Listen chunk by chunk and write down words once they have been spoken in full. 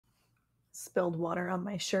spilled water on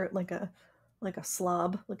my shirt like a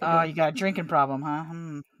slob. Oh, you got a drinking problem,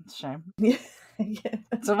 huh? It's a shame. Yeah.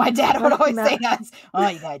 So my dad would always say that. Oh,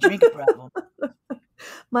 you got a drinking problem.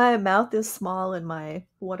 My mouth is small and my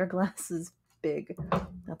water glass is big.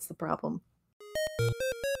 That's the problem.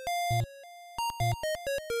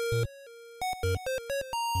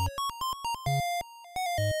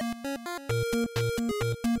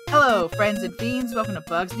 Hello, friends and fiends. Welcome to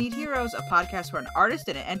Bugs Need Heroes, a podcast where an artist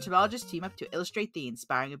and an entomologist team up to illustrate the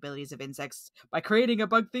inspiring abilities of insects by creating a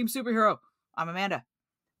bug-themed superhero. I'm Amanda.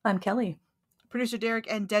 I'm Kelly. Producer Derek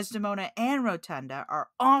and Desdemona and Rotunda are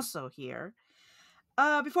also here.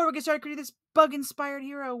 Before we get started creating this bug-inspired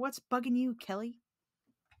hero, what's bugging you, Kelly?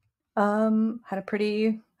 Had a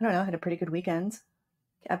pretty good weekend.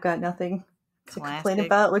 I've got nothing to complain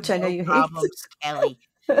about, which I know you problems, hate. Kelly.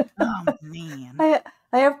 Oh man.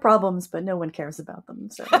 I have problems, but no one cares about them.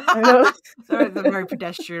 So I know. So the very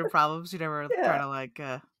pedestrian problems. You never try to like.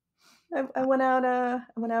 I went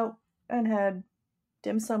out and had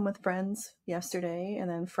dim sum with friends yesterday, and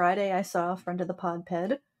then Friday I saw a friend of the pod,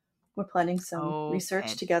 Ped. We're planning some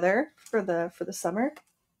research together for the summer,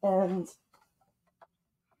 and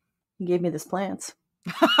he gave me this plant.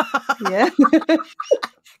 Yeah.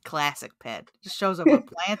 Classic Ped. Just shows up with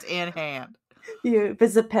plant in hand. You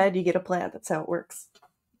visit Ped, you get a plant. That's how it works.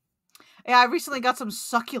 Yeah, I recently got some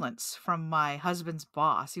succulents from my husband's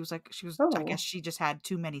boss. I guess she just had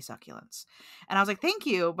too many succulents. And I was like, thank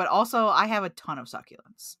you. But also I have a ton of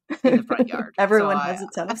succulents in the front yard. Everyone has a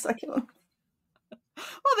ton of succulents.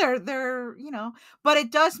 Well, they're, but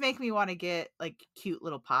it does make me want to get like cute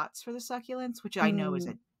little pots for the succulents, which I know is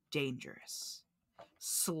a dangerous,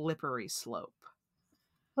 slippery slope.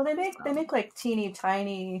 Well, they make like teeny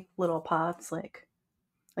tiny little pots, like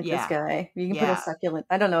this guy. You can put a succulent.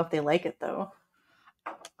 I don't know if they like it though.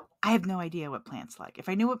 I have no idea what plants like. If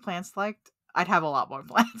I knew what plants liked, I'd have a lot more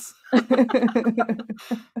plants.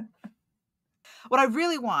 What I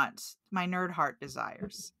really want, my nerd heart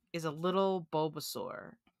desires, is a little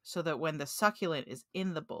Bulbasaur, so that when the succulent is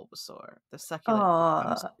in the Bulbasaur, the succulent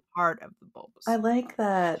becomes part of the Bulbasaur. I like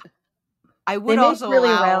that. I would also really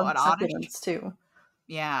allow round succulents too.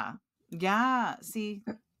 Yeah. See,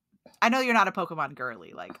 I know you're not a Pokemon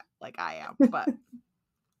girly like I am, but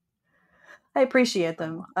I appreciate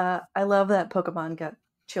them. I love that Pokemon got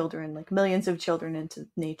children, like millions of children, into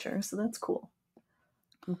nature, so that's cool.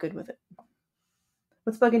 I'm good with it.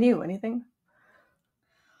 What's bugging you? Anything?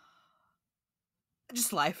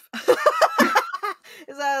 Just life.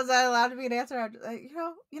 Is that allowed to be an answer?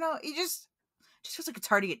 You just feels like it's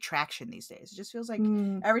hard to get traction these days. It just feels like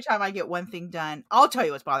every time I get one thing done, I'll tell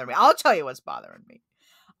you what's bothering me.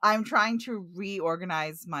 I'm trying to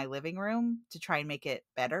reorganize my living room to try and make it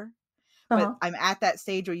better. But I'm at that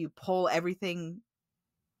stage where you pull everything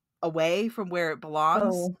away from where it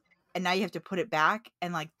belongs. And now you have to put it back.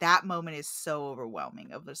 And like that moment is so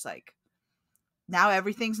overwhelming of just like, now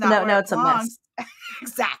everything's not where it belongs. It's a mess.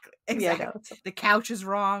 Exactly. Yeah, the couch is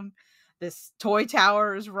wrong. This toy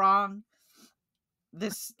tower is wrong.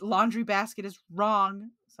 This laundry basket is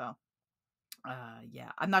wrong. So,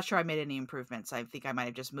 I'm not sure I made any improvements. I think I might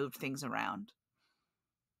have just moved things around.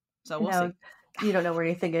 So we'll see. You don't know where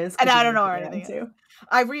anything is. And I don't know where anything is.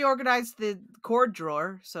 I reorganized the cord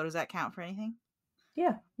drawer. So does that count for anything?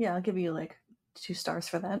 Yeah. I'll give you like 2 stars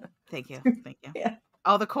for that. Thank you. Yeah.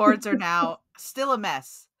 All the cords are now still a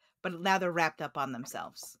mess, but now they're wrapped up on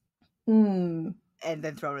themselves. And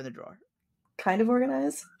then thrown in the drawer. Kind of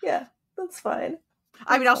organized? Yeah, that's fine.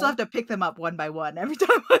 I mean, I also have to pick them up one by one every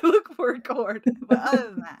time I look for a cord. But other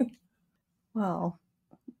than that. Well,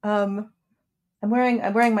 I'm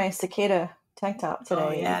wearing my cicada tank top today.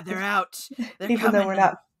 Oh, yeah, they're out. They're Even coming. though we're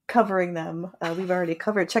not covering them, we've already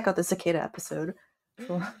covered. Check out the cicada episode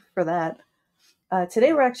for that.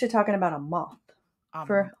 Today we're actually talking about a moth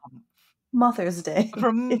for Mothers Day,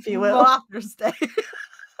 if you will. Mothers Day.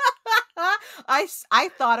 I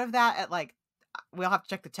thought of that at like, we'll have to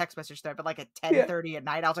check the text message there, but like at 10:30 at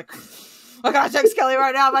night, I was like, I gotta text Kelly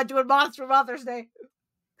right now. I'm not doing moths for Mother's Day.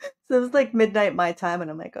 So it was like midnight my time,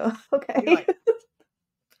 and I'm like, oh, okay. Like,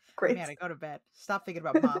 great. Man, I go to bed. Stop thinking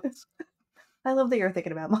about moths. I love that you're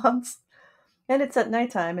thinking about moths. And it's at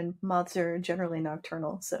nighttime, and moths are generally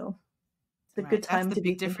nocturnal, so it's a good time to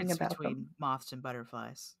be thinking about them. Moths and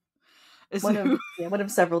butterflies. One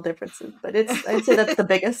of several differences, but I'd say that's the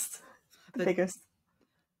biggest. The biggest.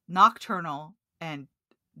 Nocturnal and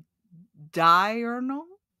diurnal?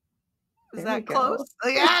 Is that close?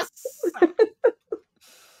 Yes!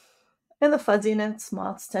 And the fuzziness,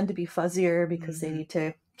 moths tend to be fuzzier because they need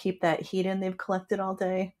to keep that heat in they've collected all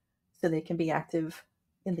day so they can be active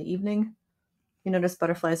in the evening. You notice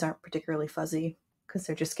butterflies aren't particularly fuzzy because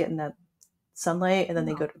they're just getting that sunlight, and then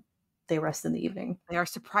they rest in the evening. They are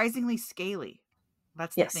surprisingly scaly.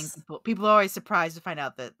 That's the thing. Yes. People are always surprised to find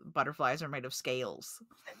out that butterflies are made of scales.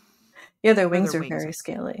 Yeah, their wings are very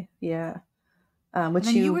scaly. Yeah. Which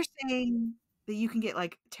you were saying that you can get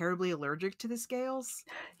like terribly allergic to the scales?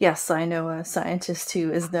 Yes, I know a scientist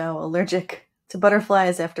who is now allergic to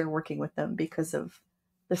butterflies after working with them because of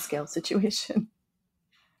the scale situation.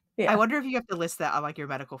 Yeah. I wonder if you have to list that on like your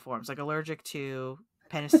medical forms, like allergic to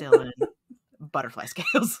penicillin, butterfly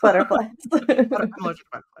scales. Butterflies. I'm allergic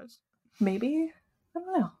to butterflies. Maybe? I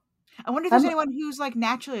don't know. I wonder if there's anyone who's like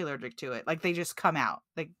naturally allergic to it. Like they just come out.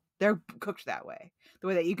 Like they're cooked that way. The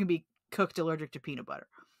way that you can be cooked allergic to peanut butter.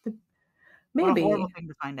 Maybe. What a horrible thing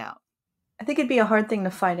to find out. I think it'd be a hard thing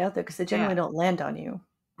to find out though, because they generally don't land on you.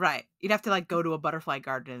 Right. You'd have to like go to a butterfly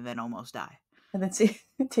garden and then almost die. And then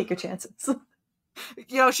take your chances.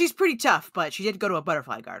 You know, she's pretty tough, but she did go to a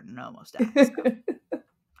butterfly garden and almost died. So.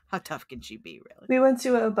 How tough can she be, really? We went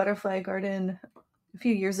to a butterfly garden a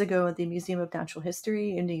few years ago at the Museum of Natural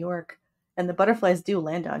History in New York, and the butterflies do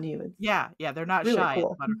land on you. It's yeah, they're not really shy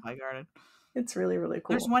cool. At the butterfly garden. It's really, really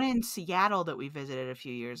cool. There's one in Seattle that we visited a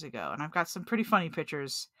few years ago, and I've got some pretty funny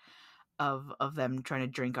pictures of them trying to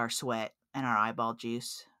drink our sweat and our eyeball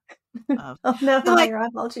juice. Oh no, like, your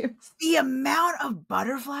eyeball juice. The amount of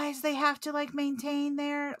butterflies they have to like maintain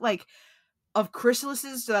there, like of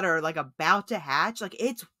chrysalises that are like about to hatch, like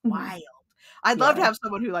it's wild. I'd love to have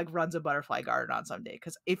someone who like runs a butterfly garden on someday,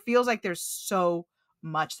 because it feels like there's so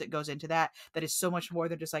much that goes into that is so much more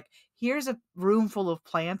than just like, here's a room full of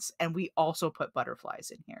plants and we also put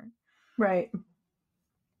butterflies in here. Right.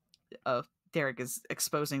 Derek is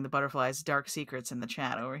exposing the butterflies' dark secrets in the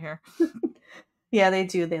chat over here. Yeah, they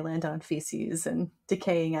do. They land on feces and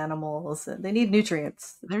decaying animals. And they need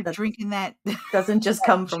nutrients. They're drinking that. Doesn't just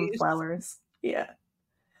come from flowers. Yeah.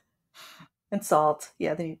 And salt.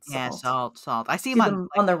 Yeah, they need salt. Yeah, salt. I see them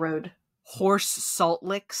on the road. Horse salt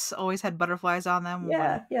licks always had butterflies on them.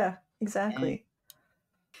 Yeah, exactly.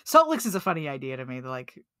 Salt licks is a funny idea to me.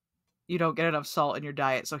 Like, you don't get enough salt in your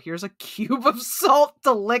diet, so here's a cube of salt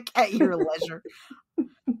to lick at your leisure.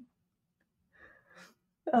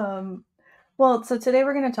 Well, so today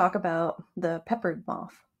we're going to talk about the peppered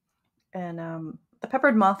moth. And the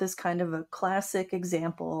peppered moth is kind of a classic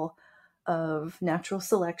example of natural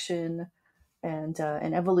selection and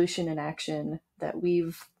evolution in action that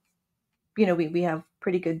we have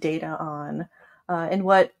pretty good data on, and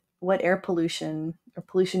what air pollution or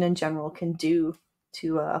pollution in general can do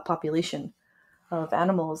to a population of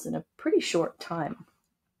animals in a pretty short time.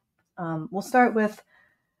 We'll start with,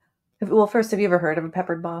 first, have you ever heard of a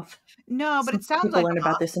peppered moth? No, but it sounds people like learn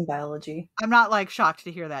about this in biology. I'm not like shocked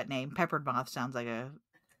to hear that name. Peppered moth sounds like a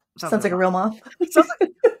real moth. sounds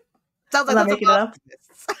like I'm not making it up.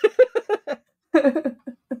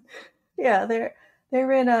 Yeah,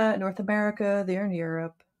 they're in North America. They're in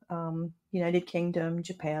Europe, United Kingdom,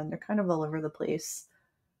 Japan. They're kind of all over the place,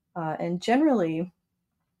 and generally,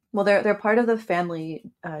 well, they're part of the family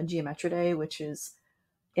Geometridae, which is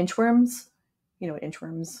inchworms. You know what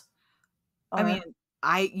inchworms are? I mean,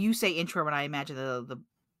 you say inchworm, and I imagine the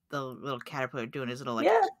little caterpillar doing his little like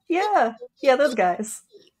yeah, those guys.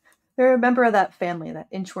 They're a member of that family,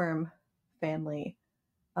 that inchworm family.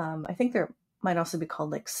 I think they might also be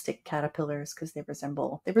called like stick caterpillars because they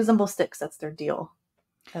resemble sticks. That's their deal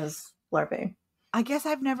as larvae. I guess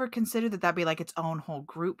I've never considered that'd be like its own whole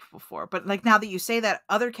group before, but like now that you say that,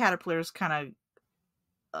 other caterpillars kind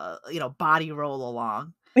of body roll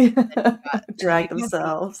along. Drag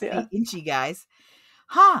themselves. Yeah, the inchy guys.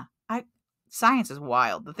 Science is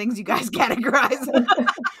wild. The things you guys categorize.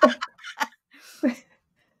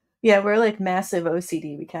 Yeah, we're like massive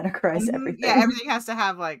OCD. We categorize everything. Yeah, everything has to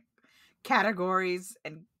have like categories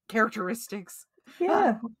and characteristics.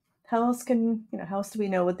 Yeah. How else do we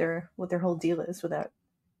know what their whole deal is without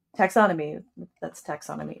taxonomy? That's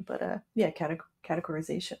taxonomy, but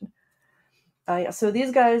categorization. So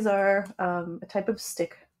these guys are a type of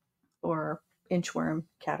stick or inchworm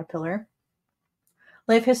caterpillar.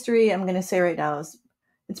 Life history, I'm going to say right now, is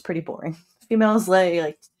it's pretty boring. Females lay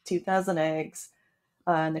like 2,000 eggs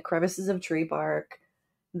in the crevices of tree bark.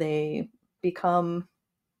 They become,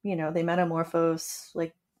 they metamorphose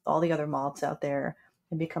like all the other moths out there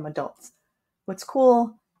and become adults. What's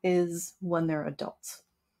cool is when they're adults.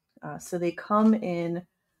 So they come in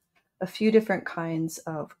a few different kinds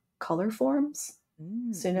of color forms.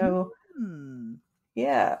 So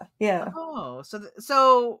yeah. Oh,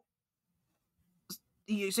 so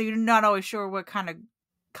you're not always sure what kind of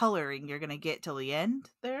coloring you're gonna get till the end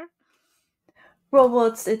there. Well,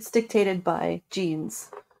 it's dictated by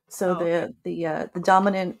genes. So the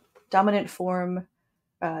dominant form,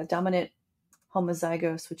 dominant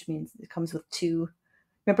homozygous, which means it comes with two.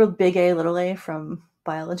 Remember big A, little a from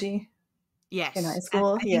biology? Yes. In high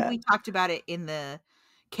school? I think we talked about it in the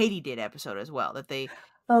Katie did episode as well, that they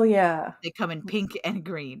come in pink and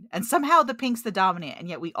green. And somehow the pink's the dominant, and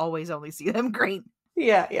yet we always only see them green.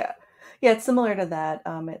 Yeah, it's similar to that.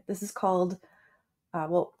 This is called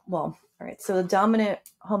all right. So the dominant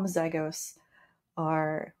homozygous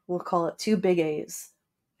we'll call it two big A's,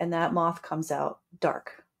 and that moth comes out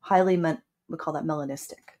dark, we call that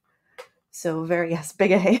melanistic. So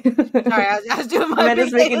big A. Sorry, I was doing my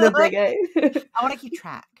Amanda's making the big A. I want to keep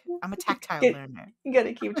track. I'm a tactile learner. You got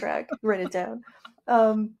to keep track. Write it down.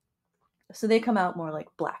 So they come out more like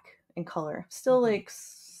black in color. Still like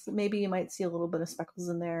maybe you might see a little bit of speckles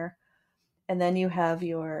in there. And then you have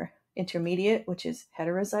your intermediate, which is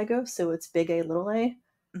heterozygous. So it's big A, little a.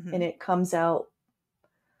 And it comes out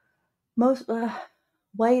most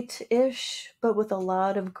white-ish, but with a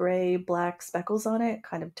lot of gray, black speckles on it,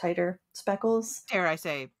 kind of tighter speckles. Dare I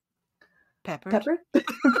say peppery?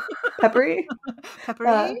 Peppery.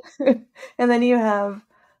 And then you have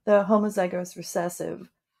the homozygous recessive,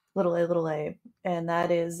 little a, and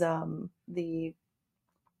that is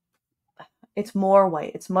it's more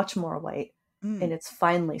white. It's much more white, and it's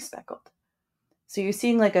finely speckled. So you're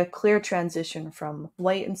seeing like a clear transition from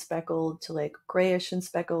white and speckled to like grayish and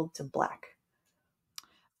speckled to black.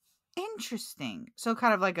 Interesting. So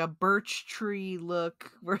kind of like a birch tree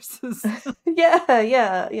look versus. Yeah.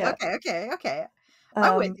 Okay.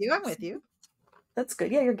 I'm with you. That's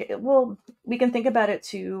good. Yeah, well, we can think about it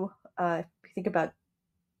too. If you think about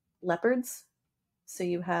leopards, so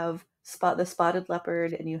you have the spotted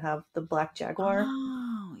leopard and you have the black jaguar.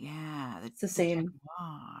 Oh yeah, it's the same.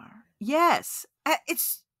 Jaguar. Yes,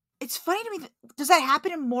 it's funny to me. Does that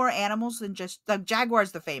happen in more animals than just the jaguar?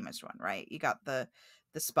 Is the famous one, right? You got the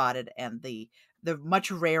spotted and the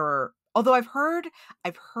much rarer. Although I've heard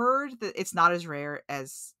that it's not as rare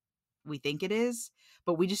as we think it is,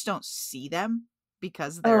 but we just don't see them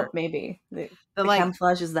because they're maybe the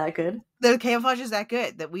camouflage is that good. The camouflage is that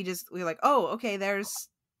good that we're like, oh, okay, there's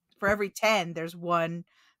for every 10 there's one,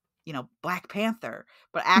 Black Panther,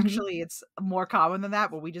 but actually it's more common than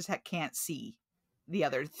that, but we just can't see the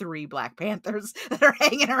other 3 Black Panthers that are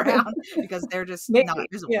hanging around because they're just not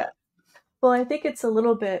visible. Yeah. Well, I think it's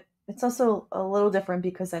also a little different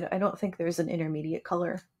because I don't think there's an intermediate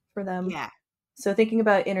color for them. Yeah. So thinking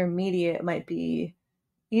about intermediate might be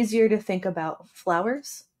easier to think about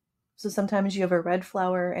flowers. So sometimes you have a red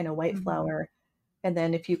flower and a white flower, and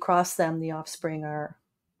then if you cross them, the offspring are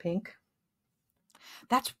pink.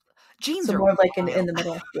 That's genes so are more like in the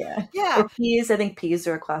middle. Yeah. Or peas. I think peas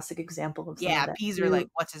are a classic example of that. Peas are like,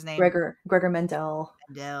 what's his name? Gregor Mendel,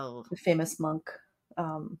 the famous monk.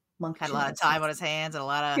 Monk had a lot of time on his hands and a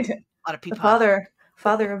lot of people. The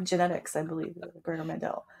father of genetics, I believe, Gregor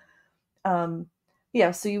Mendel. So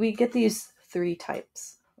we get these 3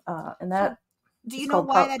 types, and that do you know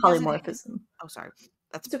why that polymorphism? Oh, sorry.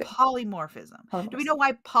 That's okay. Polymorphism. Do we know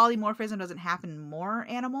why polymorphism doesn't happen in more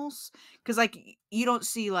animals? Because like you don't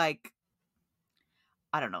see like,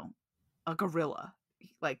 I don't know, a gorilla.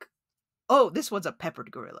 Like, oh, this one's a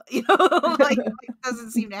peppered gorilla. Like it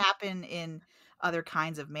doesn't seem to happen in other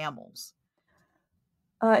kinds of mammals.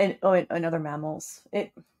 In other mammals,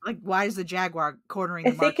 why is the jaguar cornering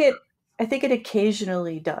the market? I think it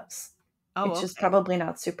occasionally does. It's just probably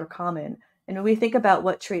not super common. And when we think about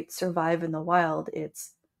what traits survive in the wild,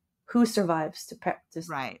 it's who survives to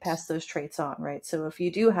pass those traits on, right? So if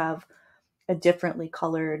you do have a differently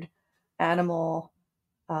colored animal,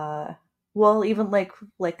 even like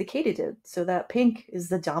the katydid, so that pink is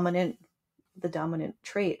the dominant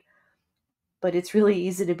trait, but it's really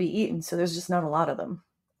easy to be eaten, so there's just not a lot of them.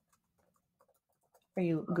 Are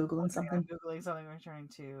you Googling something? I'm Googling something. I'm trying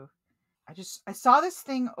to. I saw this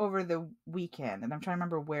thing over the weekend, and I'm trying to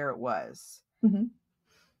remember where it was.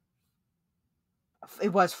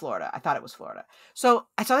 It was Florida. I thought it was Florida. So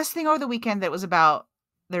I saw this thing over the weekend that was about,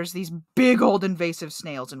 there's these big old invasive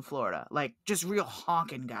snails in Florida, like just real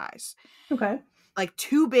honking guys. Okay. Like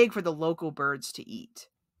too big for the local birds to eat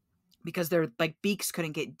because their like beaks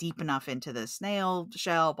couldn't get deep enough into the snail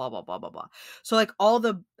shell, blah, blah, blah, blah, blah. So like I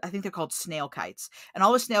think they're called snail kites, and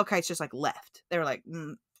all the snail kites just like left. They were like,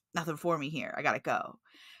 nothing for me here. I got to go.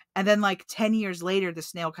 And then like 10 years later, the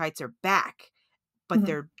snail kites are back, but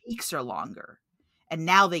their beaks are longer. And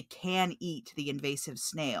now they can eat the invasive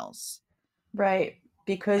snails. Right.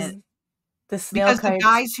 Because the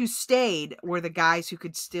guys who stayed were the guys who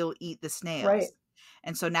could still eat the snails. Right.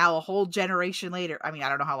 And so now a whole generation later, I mean, I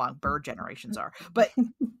don't know how long bird generations are, but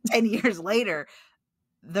 10 years later,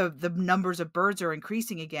 the numbers of birds are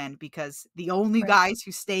increasing again because the only guys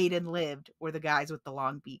who stayed and lived were the guys with the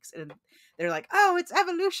long beaks. And they're like, oh, it's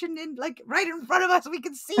evolution in like right in front of us. We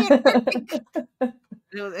can see it.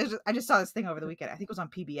 I just saw this thing over the weekend. I think it was on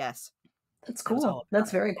PBS. That's cool.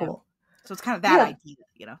 That's very cool. So it's kind of that idea,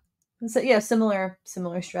 you know? So, yeah, similar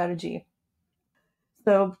strategy.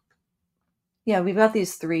 So, yeah, we've got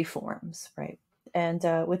these 3 forms, right? And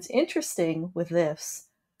what's interesting with this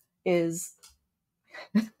is,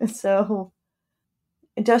 so,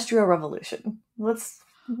 Industrial Revolution.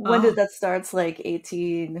 When did that start? It's like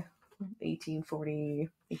 1840,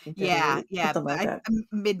 1830, something like that.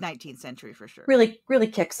 Mid-19th century for sure. Really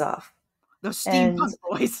kicks off. Those steampunk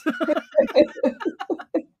boys.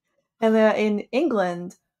 And in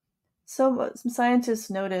England, some scientists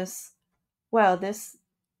notice, wow, this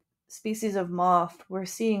species of moth, we're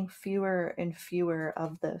seeing fewer and fewer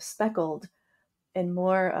of the speckled and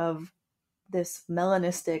more of this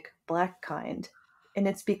melanistic black kind. And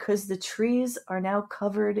it's because the trees are now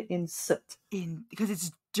covered in soot. Because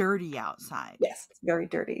it's dirty outside. Yes, it's very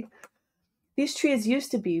dirty. These trees used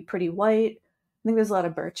to be pretty white. I think there's a lot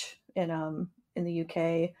of birch in the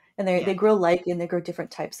UK. And they grow lichen. They grow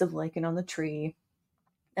different types of lichen on the tree.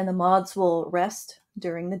 And the moths will rest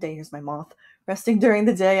during the day. Here's my moth. Resting during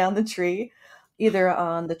the day on the tree, either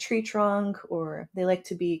on the tree trunk, or they like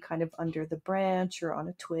to be kind of under the branch or on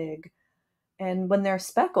a twig. And when they're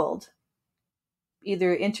speckled,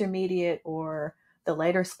 either intermediate or the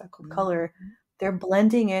lighter speckled color, they're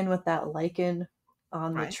blending in with that lichen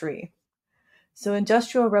on the tree. So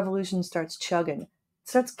Industrial Revolution starts chugging. It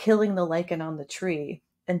starts killing the lichen on the tree,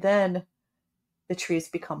 and then the trees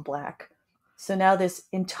become black. So now this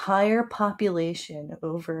entire population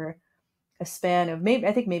over a span of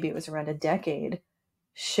maybe it was around a decade,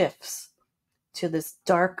 shifts to this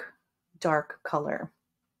dark color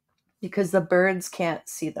because the birds can't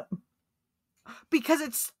see them.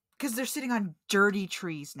 Because they're sitting on dirty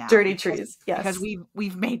trees now. Dirty trees, yes. Because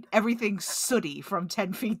we've made everything sooty from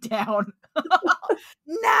 10 feet down.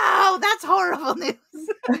 No, that's horrible news.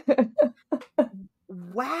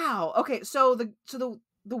 Wow. Okay, so the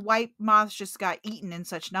white moths just got eaten in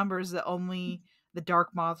such numbers that only the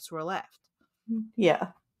dark moths were left.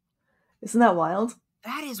 Yeah. Isn't that wild?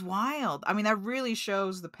 That is wild. I mean, that really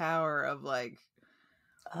shows the power of like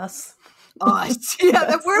us. Yeah,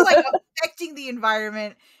 that we're like affecting the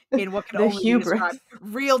environment in what can the only hubris. be described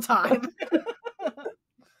real time.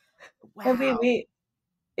 Wow. I mean,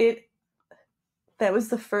 that was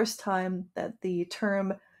the first time that the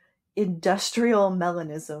term industrial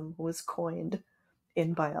melanism was coined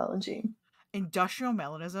in biology. Industrial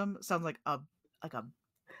melanism sounds like a I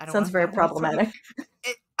don't sounds very problematic.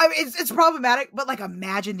 I mean, it's problematic, but like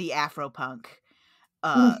imagine the Afropunk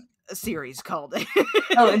series called it.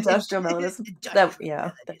 Oh, industrial melanism. That'd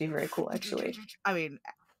be very cool, actually. I mean,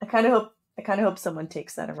 I kind of hope someone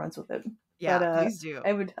takes that and runs with it. Yeah, but, please do.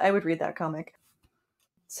 I would read that comic.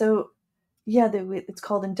 So, yeah, it's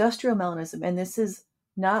called industrial melanism, and this is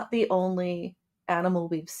not the only animal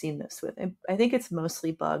we've seen this with. I think it's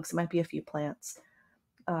mostly bugs. It might be a few plants.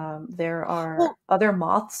 There are other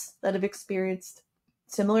moths that have experienced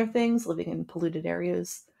similar things, living in polluted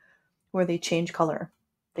areas where they change color.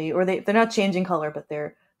 They're not changing color, but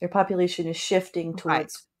their population is shifting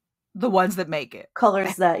towards the ones that make it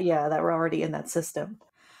colors that were already in that system.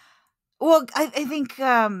 Well, I think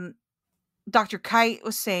Dr. Scott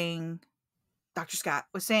was saying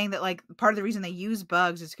that like part of the reason they use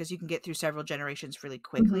bugs is because you can get through several generations really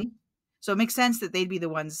quickly. Mm-hmm. So it makes sense that they'd be the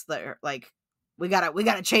ones that are like, we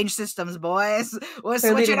gotta change systems, boys. We're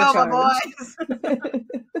switching over, boys.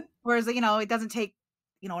 Whereas, it doesn't take,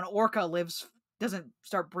 an orca doesn't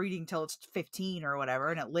start breeding till it's 15 or whatever,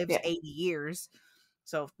 and it lives 80 years.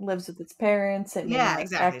 So lives with its parents and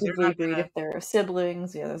exactly. actively breed if they're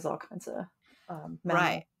siblings. Yeah, there's all kinds of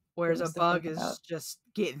right. Whereas a bug is just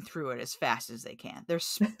getting through it as fast as they can. They're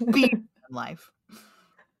speeding in life.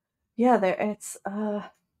 Yeah, I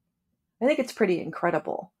think it's pretty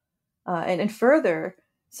incredible. And further,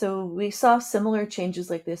 so we saw similar changes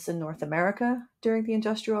like this in North America during the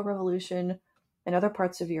Industrial Revolution and other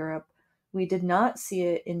parts of Europe. We did not see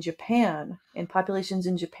it in Japan, in populations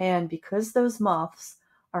in Japan, because those moths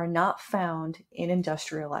are not found in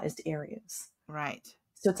industrialized areas. Right.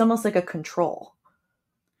 So it's almost like a control.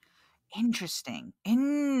 Interesting.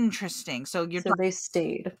 So they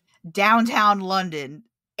stayed. Downtown London,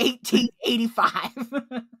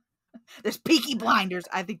 1885. There's Peaky Blinders.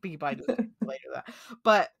 I think Peaky Blinders is later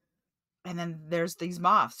that. And then there's these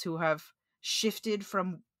moths who have shifted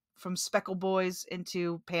from speckle boys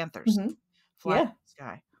into panthers. Mm-hmm. Yeah.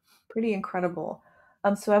 Sky. Pretty incredible.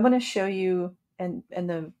 So I want to show you and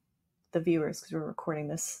the viewers, because we're recording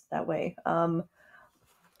this that way,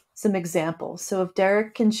 some examples. So if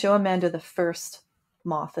Derek can show Amanda the first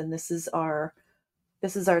moth, and this is our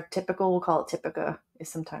typical, we'll call it Typica, is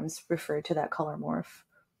sometimes referred to that color morph.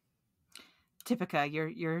 Typica,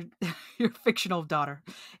 your fictional daughter.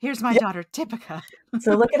 Here's my daughter, Typica.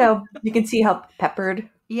 So look at how you can see how peppered.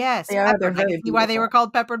 Yes, they are. peppered. They're very I can see why they were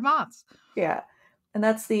called peppered moths. Yeah, and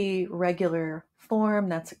that's the regular form.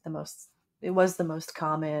 That's like it was the most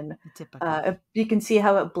common. You can see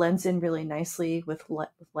how it blends in really nicely with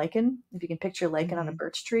lichen. If you can picture lichen on a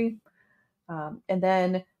birch tree. And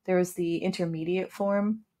then there's the intermediate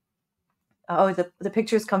form. The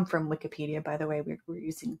pictures come from Wikipedia, by the way. We're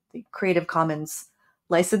using the Creative Commons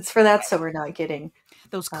license for that, so we're not getting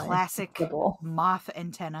those classic moth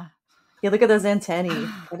antenna. Yeah, look at those antennae.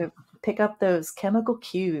 Gotta pick up those chemical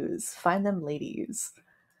cues. Find them, ladies.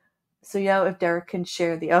 So yeah, if Derek can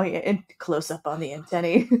share and close up on the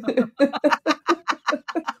antennae.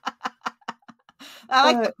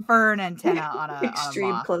 I like the fern antenna on a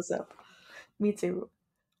extreme close up. Me too.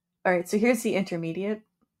 All right, so here's the intermediate.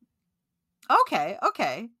 Okay.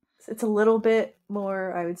 It's a little bit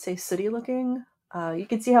more, I would say, sooty looking. You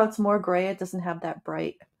can see how it's more gray. It doesn't have that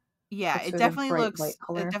bright. Yeah, it definitely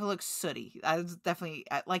looks sooty. I was definitely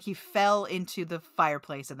like he fell into the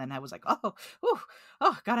fireplace, and then I was like, got out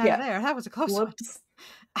of there. That was a close one.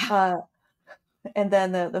 And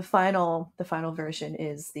then the final version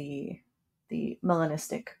is the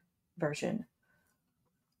melanistic version,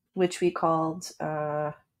 which we called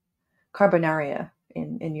carbonaria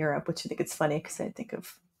in Europe, which I think it's funny because I think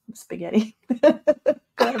of spaghetti.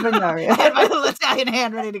 Carbonaria. I had my little Italian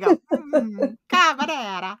hand ready to go.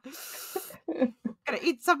 Carbonara. Gonna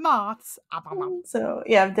eat some moths. So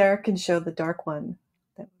yeah, if Derek can show the dark one,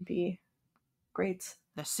 that would be great.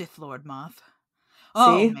 The Sith Lord moth. See?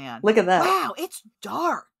 Oh man, look at that! Wow, it's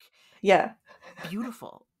dark. Yeah,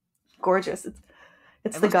 beautiful, gorgeous.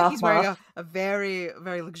 It's the goth he's moth. Wearing a very,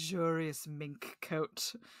 very luxurious mink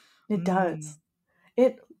coat. It does.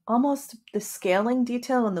 It almost, the scaling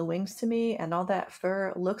detail on the wings to me and all that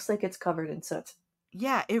fur looks like it's covered in soot.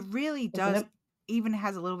 Yeah, it really does. Even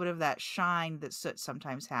has a little bit of that shine that soot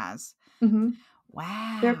sometimes has. Mm-hmm.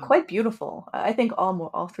 Wow, they're quite beautiful. I think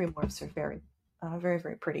all three morphs are very, very,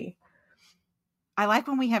 very pretty. I like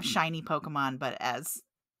when we have shiny Pokemon, but as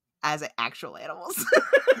actual animals.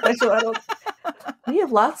 Actual animals. We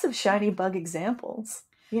have lots of shiny bug examples.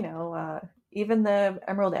 Even the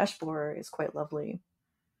Emerald Ash Borer is quite lovely.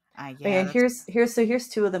 And here's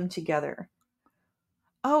two of them together.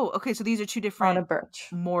 Oh, okay. So these are two different on a birch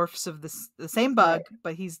morphs of the same bug, right.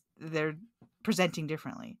 But they're presenting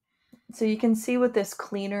differently. So you can see with this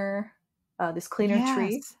cleaner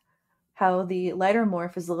tree, how the lighter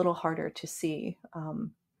morph is a little harder to see.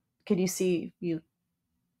 Can you see? You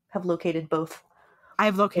have located both. I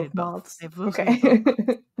have located both. I've located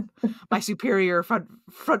both. My superior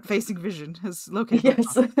front-facing vision has located.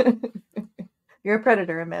 Yes. You're a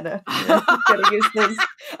predator, Amanda. You gotta use this.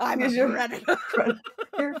 I'm a predator.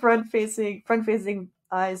 Your front-facing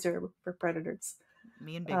eyes are for predators.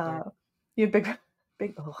 Me and Big Bird. You have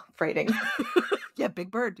big. Oh, frightening. Yeah, Big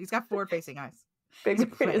Bird. He's got forward-facing eyes.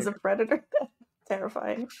 Big Bird is a predator.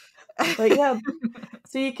 Terrifying. But yeah,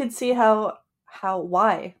 so you can see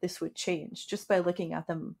why this would change just by looking at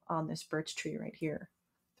them on this birch tree right here.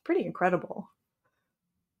 It's pretty incredible.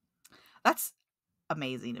 That's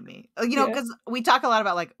amazing to me. Because we talk a lot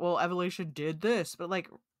about evolution did this, but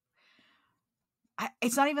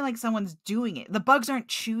it's not even like someone's doing it. The bugs aren't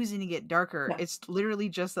choosing to get darker. No. It's literally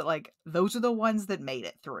just that those are the ones that made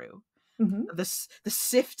it through. Mm-hmm. The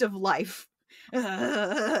sift of life.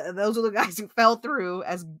 Those are the guys who fell through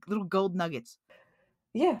as little gold nuggets.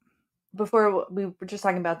 Yeah. Before we were just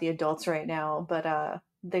talking about the adults right now, but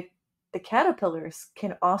the caterpillars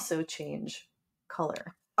can also change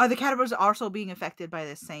color. Are the caterpillars also being affected by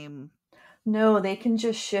the same? No, they can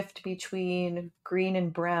just shift between green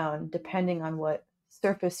and brown depending on what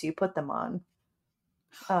surface you put them on.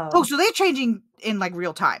 So they're changing in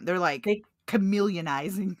real time. They're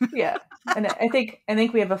chameleonizing. Yeah, and I think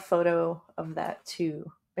we have a photo of that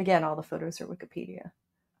too. Again, all the photos are Wikipedia.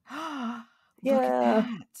 Look at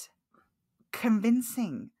that.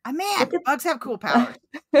 Convincing. Bugs have cool powers.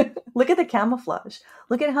 Look at the camouflage.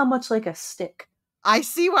 Look at how much like a stick. I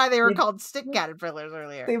see why they were called stick caterpillars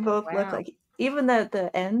earlier. They both look like, even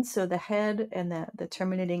the end, so the head and the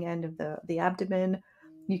terminating end of the abdomen,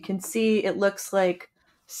 you can see it looks like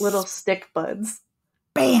little stick buds.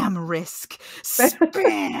 Spam risk.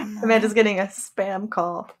 Spam. Amanda's getting a spam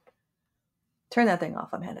call. Turn that thing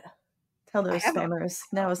off, Amanda. Tell those spammers,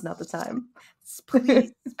 now is not the time.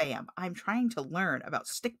 Please spam. I'm trying to learn about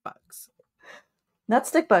stick bugs. Not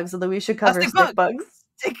stick bugs, although we should cover stick bugs.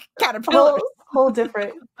 Stick caterpillars. Whole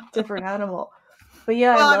different animal. But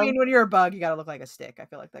yeah, well, I mean, when you're a bug, you gotta look like a stick. I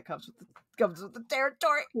feel like that comes with the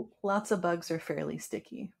territory. Lots of bugs are fairly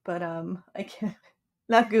sticky, but I can't.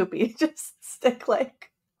 Not goopy, just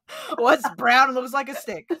stick-like. What's brown and looks like a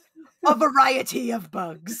stick? A variety of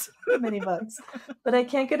bugs. Many bugs. But I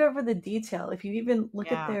can't get over the detail. If you even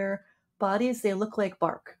look at their bodies, they look like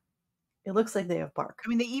bark. It looks like they have bark. I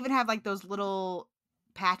mean, they even have like those little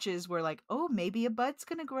patches where like, oh, maybe a bud's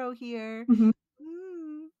gonna grow here.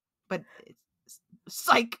 But it's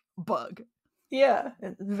psych bug. Yeah,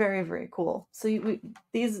 very, very cool. So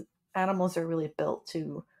these animals are really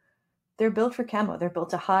they're built for camo. They're built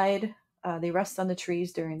to hide. They rest on the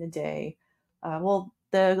trees during the day. Well,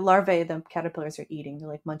 the larvae, the caterpillars are eating. They're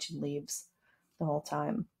like munching leaves the whole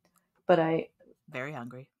time. But very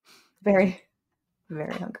hungry. Very,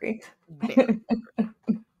 very hungry. Very hungry.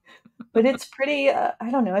 But it's pretty,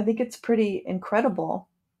 I don't know, I think it's pretty incredible.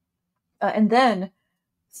 And then,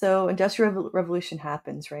 so Industrial Revolution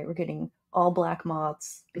happens, right? We're getting all black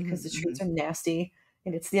moths because the trees are nasty.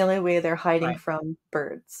 And it's the only way they're hiding from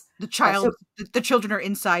birds. The children are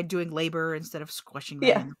inside doing labor instead of squishing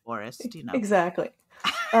them in the forest, you know. Exactly.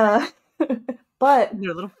 But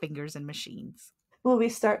their little fingers and machines. Well, we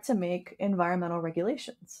start to make environmental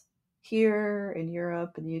regulations. Here in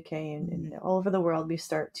Europe and the UK and all over the world, we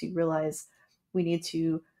start to realize we need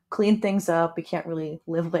to clean things up. We can't really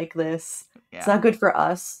live like this. Yeah. It's not good for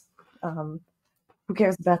us. Who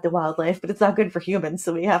cares about the wildlife? But it's not good for humans,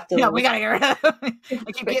 so we have to. Yeah, we gotta get rid of it.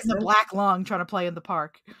 I keep getting the black lung trying to play in the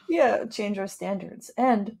park. Yeah, change our standards.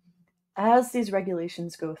 And as these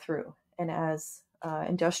regulations go through, and as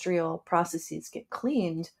industrial processes get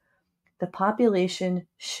cleaned, the population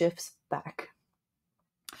shifts back.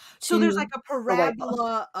 So there's like a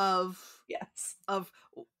parabola of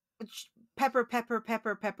pepper,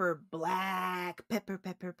 black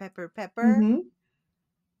pepper. Mm-hmm.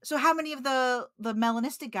 So how many of the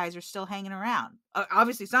melanistic guys are still hanging around?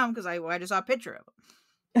 Obviously some, because I just saw a picture of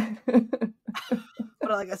them.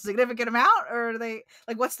 But like a significant amount, or are they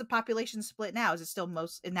like, what's the population split now? Is it still now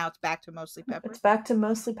it's back to mostly peppered? It's back to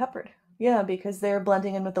mostly peppered. Yeah, because they're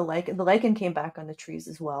blending in with the lichen. The lichen came back on the trees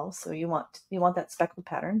as well. So you want that speckled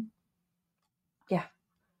pattern. Yeah.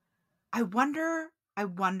 I wonder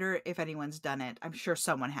if anyone's done it. I'm sure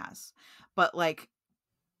someone has. But like,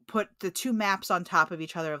 put the two maps on top of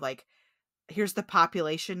each other of like, here's the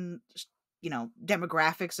population,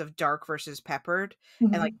 demographics of dark versus peppered,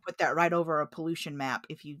 and like put that right over a pollution map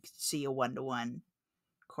if you see a 1-to-1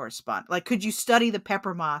 correspond. Like, could you study the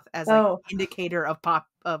pepper moth as an indicator of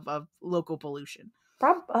of local pollution?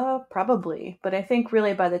 Probably, but I think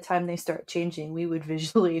really by the time they start changing, we would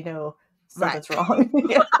visually know something's wrong.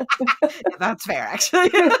 Yeah, that's fair, actually.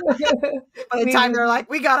 By the time they're like,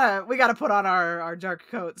 we gotta put on our dark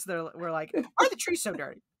coats, we're like, why are the trees so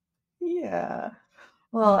dirty? Yeah.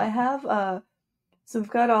 Well, I have so we've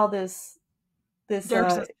got all this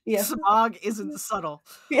smog isn't subtle.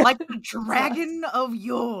 Yeah. Like the dragon of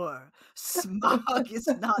yore, smog is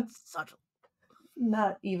not subtle.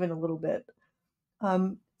 Not even a little bit.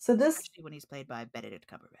 So this, especially when he's played by Benedict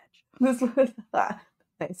Cumberbatch. This was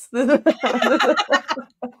nice.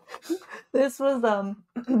 This was a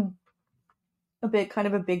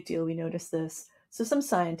big deal. We noticed this. So some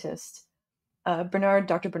scientist, Dr.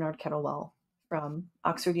 Bernard Kettlewell from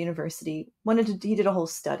Oxford University, he did a whole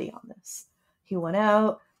study on this. He went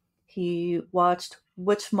out, he watched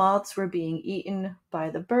which moths were being eaten by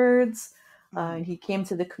the birds, and he came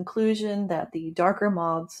to the conclusion that the darker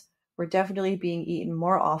moths were definitely being eaten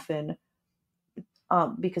more often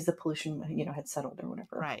because the pollution, had settled or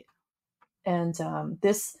whatever. Right. And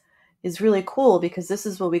this is really cool because this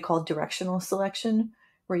is what we call directional selection,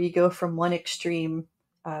 where you go from one extreme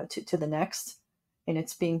to the next, and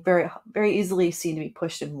it's being very, very easily seen to be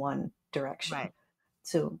pushed in one direction. Right.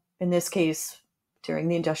 So in this case, during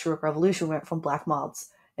the Industrial Revolution, we went from black moths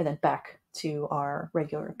and then back to our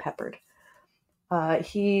regular peppered.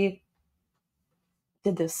 He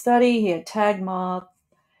did this study. He had tagged moths.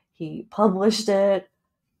 He published it,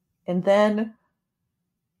 and then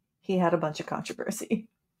he had a bunch of controversy.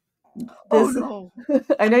 No!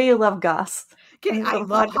 I know you love Goss. I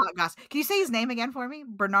love hot Goss. Can you say his name again for me?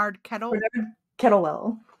 Bernard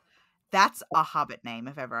Kettlewell. That's a Hobbit name,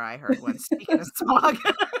 if ever I heard one. Speaking of smog.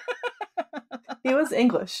 He was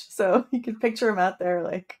English, so you can picture him out there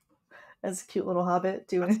like as a cute little hobbit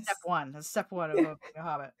doing That's step one. That's step one of being a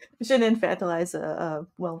hobbit. We shouldn't infantilize a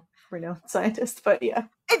well-renowned scientist, but yeah.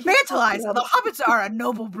 Infantilize? The hobbits are a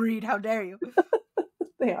noble breed. How dare you?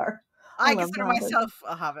 They are. I consider myself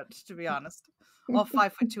a hobbit, to be honest. All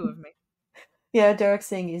 5'2" of me. Yeah, Derek's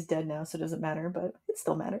saying he's dead now, so it doesn't matter, but it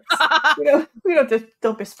still matters. we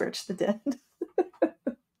don't besmirch the dead.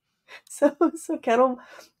 So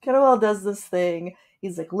Kettlewell does this thing.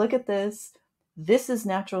 He's like, look at this. This is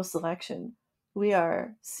natural selection. We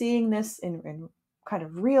are seeing this in kind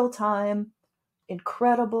of real time.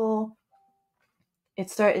 Incredible.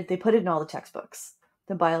 They put it in all the textbooks,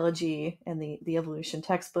 the biology and the evolution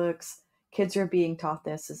textbooks. Kids are being taught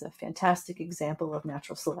this as a fantastic example of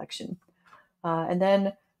natural selection. And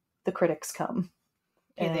then the critics come.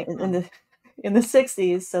 In the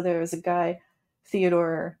 60s, so there was a guy,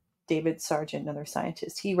 Theodore David Sargent, another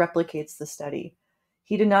scientist. He replicates the study.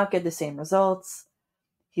 He did not get the same results.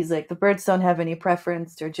 He's like, the birds don't have any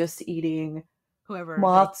preference. They're just eating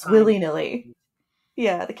moths willy-nilly.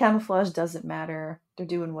 Yeah, the camouflage doesn't matter. They're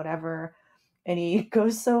doing whatever. And he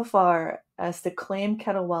goes so far as to claim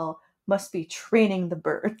Kettlewell must be training the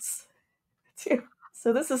birds.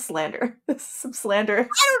 So this is slander. This is some slander.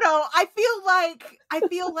 I don't know. I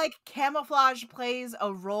feel like camouflage plays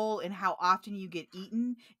a role in how often you get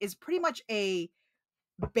eaten is pretty much a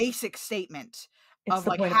basic statement of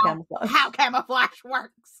like how camouflage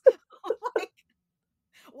works. Like,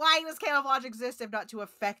 why does camouflage exist if not to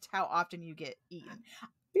affect how often you get eaten?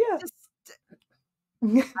 Yeah.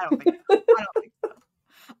 I don't think so.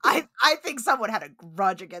 I think someone had a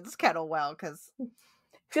grudge against Kettlewell because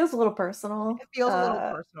feels a little personal. It feels a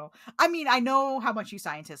little personal. I mean, I know how much you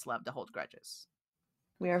scientists love to hold grudges.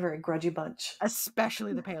 We are a very grudgy bunch.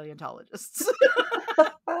 Especially the paleontologists.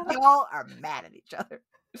 Y'all are mad at each other.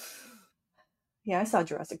 Yeah, I saw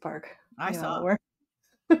Jurassic Park. I've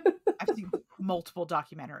seen multiple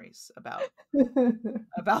documentaries about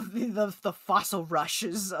the fossil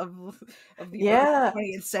rushes of the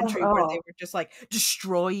 20th century where they would just like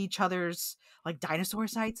destroy each other's like dinosaur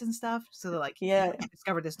sites and stuff. So they're like, you can't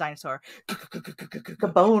discover this dinosaur.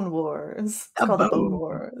 The Bone Wars. It's called the Bone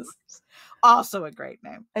Wars. Also a great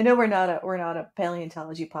name. I know we're not a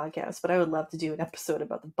paleontology podcast, but I would love to do an episode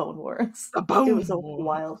about the Bone Wars. It was a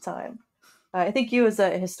wild time. I think you as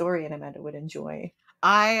a historian, Amanda, would enjoy.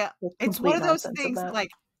 It's one of those things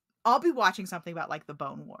like I'll be watching something about like the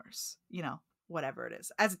Bone Wars, whatever it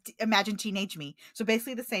is. Imagine teenage me. So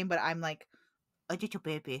basically the same, but I'm like a little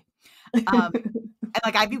baby. And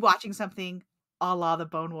like I'd be watching something a la the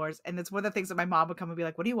Bone Wars, and it's one of the things that my mom would come and be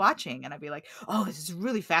like, "What are you watching?" And I'd be like, "Oh, this is a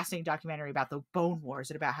really fascinating documentary about the Bone Wars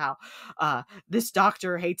and about how this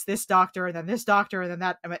doctor hates this doctor, and then this doctor, and then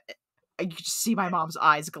that." You could just see my mom's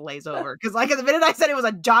eyes glaze over because, like, at the minute I said it was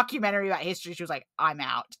a documentary about history, she was like, "I'm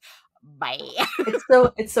out, bye."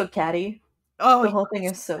 It's so catty. Oh, the whole thing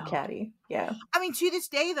is so catty. Yeah. I mean, to this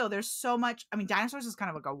day, though, there's so much. I mean, dinosaurs is kind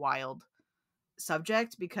of like a wild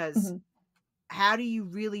subject because how do you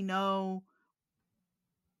really know,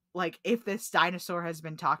 like, if this dinosaur has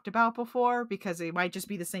been talked about before? Because it might just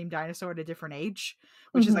be the same dinosaur at a different age,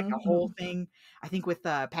 which is like a whole thing. I think with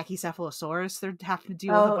Pachycephalosaurus, they're having to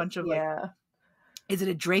deal with a bunch of like, is it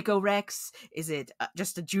a Dracorex? Is it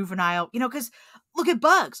just a juvenile? Because look at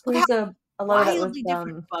bugs. Look how a lot of wildly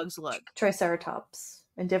different bugs look. Triceratops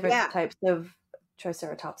and different types of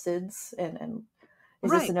Triceratopsids, and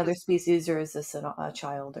is this another species or is this a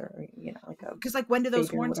child or like a? Because like when do those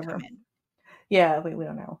horns come in? Yeah, we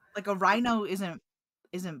don't know. Like a rhino isn't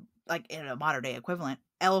like in a modern day equivalent.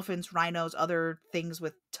 Elephants, rhinos, other things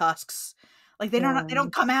with tusks, like they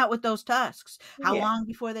don't come out with those tusks. How long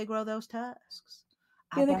before they grow those tusks?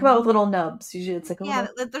 Yeah, they come out with little nubs. Usually it's like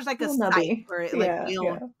there's like a site where it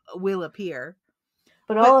will appear.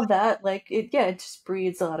 But all of that, like it just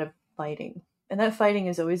breeds a lot of fighting, and that fighting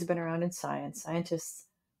has always been around in science. Scientists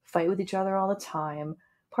fight with each other all the time.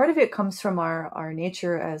 Part of it comes from our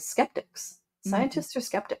nature as skeptics. Scientists are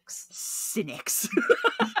skeptics. Cynics.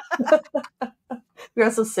 We're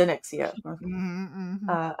also cynics, yeah.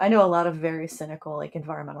 I know a lot of very cynical, like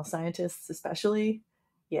environmental scientists, especially.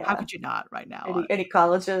 Yeah. How could you not right now? And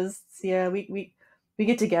ecologists. Yeah, we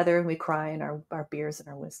get together and we cry in our beers and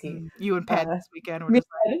our whiskey. You and Penn this weekend were just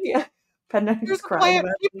like, Penn and I just crying.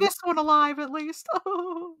 Keep this one alive at least.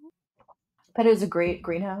 Penn is a great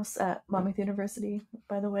greenhouse at Monmouth University,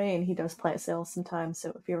 by the way, and he does plant sales sometimes.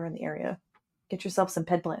 So if you're in the area, get yourself some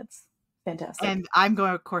Penn plants. Fantastic. And I'm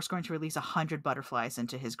going to release 100 butterflies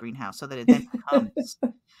into his greenhouse so that it then becomes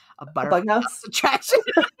a butterfly house attraction.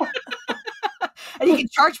 And you can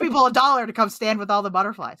charge people $1 to come stand with all the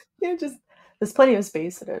butterflies. Yeah, there's plenty of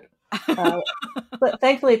space in it. But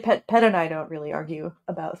thankfully, Pet and I don't really argue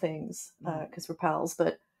about things because we're pals.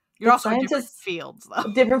 But you're also scientists, in different fields,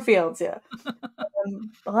 though. Different fields, yeah.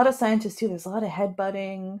 A lot of scientists too. There's a lot of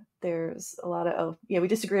headbutting. There's a lot of we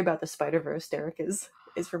disagree about the Spider-Verse. Derek is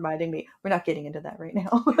reminding me. We're not getting into that right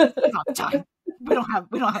now. Not time. We don't have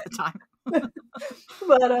the time.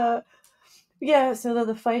 But so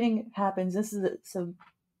the fighting happens. So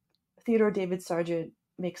Theodore David Sargent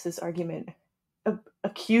makes this argument,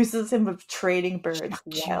 accuses him of trading birds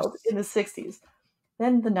wild in the 60s.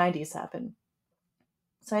 Then the 90s happen.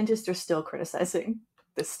 Scientists are still criticizing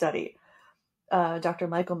this study. Dr.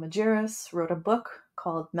 Michael Majerus wrote a book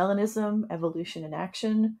called Melanism, Evolution in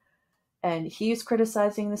Action, and he's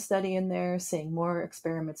criticizing the study in there, saying more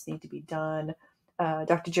experiments need to be done.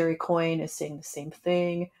 Dr. Jerry Coyne is saying the same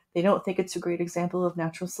thing. They don't think it's a great example of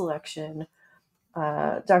natural selection.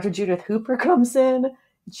 Dr. Judith Hooper comes in.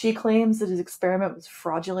 She claims that his experiment was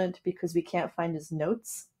fraudulent because we can't find his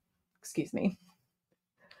notes. Excuse me.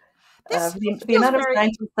 The amount of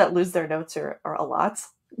scientists that lose their notes are a lot.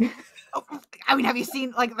 I mean, have you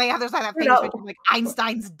seen, like, they have there's like that famous picture of, like,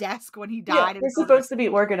 Einstein's desk when he died? They're supposed to be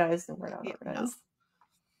organized, and we're not organized. No.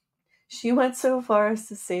 She went so far as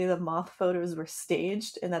to say the moth photos were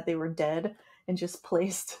staged and that they were dead and just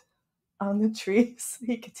placed on the trees so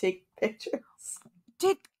he could take pictures.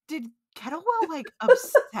 Did Kettlewell, like,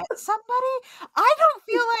 upset somebody? I don't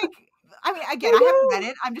feel like... I mean, again, I haven't read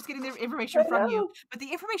it. I'm just getting the information from you. But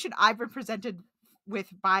the information I've been presented with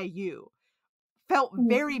by you felt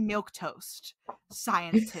very milquetoast,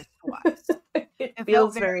 scientist-wise. It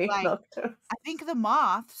feels very like, milquetoast. I think the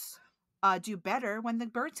moths do better when the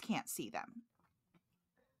birds can't see them.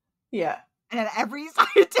 Yeah. And every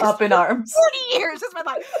scientist up in arms 40 years has been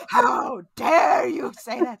like, how dare you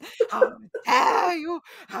say that?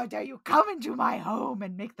 How dare you come into my home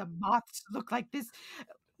and make the moths look like this?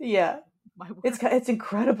 Yeah. It's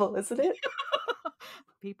incredible, isn't it?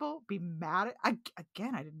 People be mad at...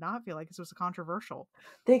 Again, I did not feel like this was controversial.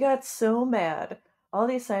 They got so mad. All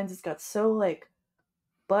these scientists got so, like,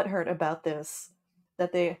 butthurt about this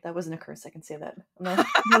that wasn't a curse, I can say that. I'm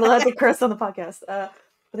not allowed to curse on the podcast. But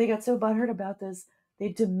they got so butthurt about this, they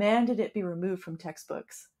demanded it be removed from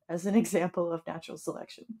textbooks as an example of natural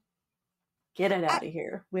selection. Get it out of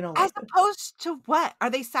here. We don't like it. As opposed to what? Are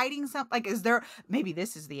they citing something? Like, is there... Maybe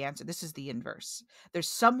this is the answer. This is the inverse. There's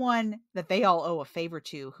someone that they all owe a favor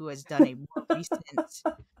to who has done a more recent,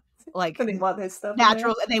 like, they want his stuff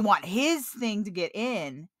natural... And they want his thing to get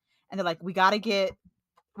in. And they're like, we gotta get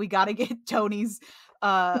Tony's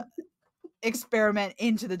experiment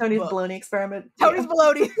into the Tony's book. baloney experiment. Tony's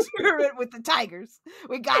baloney experiment with the tigers.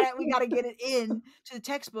 We gotta get it in to the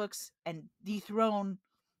textbooks and dethrone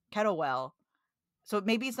Kettlewell. So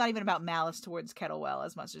maybe it's not even about malice towards Kettlewell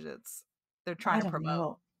as much as they're trying to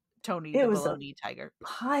promote Tony the baloney tiger.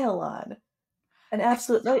 Pile on. An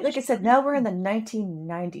absolute, like I said, now we're in the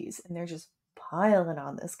 1990s and they're just piling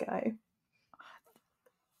on this guy.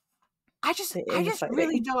 I just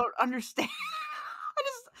really don't understand.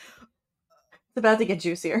 It's about to get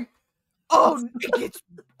juicier. Oh, it gets...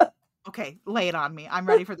 Okay, lay it on me. I'm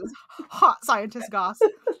ready for this hot scientist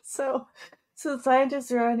gossip. So the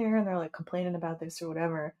scientists are on here and they're like complaining about this or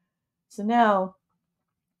whatever. So now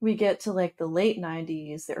we get to like the late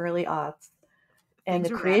 90s, the early aughts, and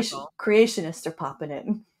the creationists are popping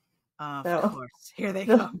in. Of course. Here they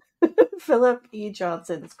come. Philip E.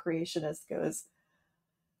 Johnson's creationist goes,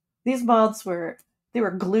 these moths were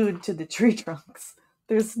glued to the tree trunks.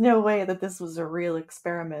 There's no way that this was a real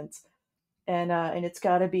experiment. And it's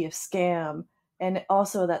got to be a scam. And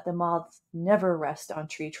also that the moths never rest on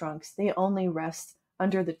tree trunks. They only rest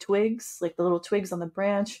under the twigs, like the little twigs on the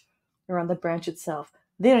branch or on the branch itself.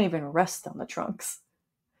 They don't even rest on the trunks.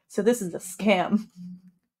 So this is a scam.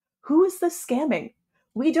 Who is this scamming?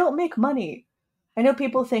 We don't make money. I know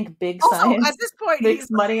people think big science at this point, makes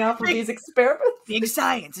money off of these experiments. Big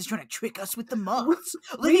science is trying to trick us with the moths.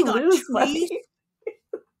 We lose money.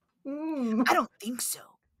 I don't think so.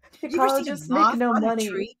 Ecologists make no money.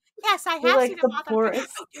 Tree? Yes, I have like seen the a moth poorest.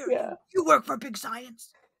 You work for big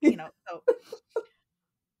science. You know, so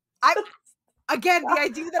again, the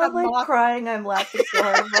idea that I'm like crying, I'm laughing so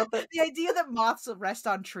hard about that. The idea that moths rest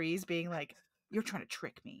on trees being like, you're trying to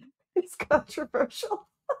trick me. It's controversial.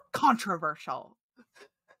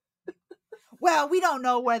 Well, we don't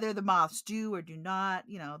know whether the moths do or do not.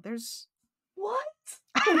 You know, there's... What?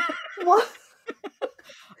 What?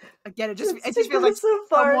 Again, it just feels like so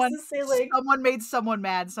far to say, like, someone made someone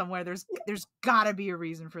mad somewhere. There's gotta be a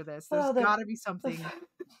reason for this. There's gotta be something.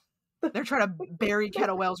 They're trying to bury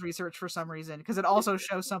Kettlewell's research for some reason, because it also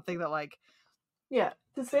shows something that, like, Yeah,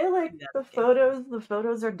 to say like the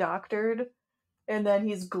photos are doctored, and then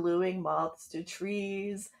he's gluing moths to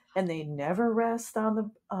trees, and they never rest on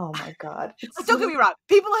the. Oh my god, it's Don't get so me wrong.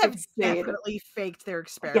 People have insane. definitely faked their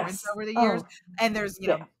experiments Yes. over the years, Oh, and there's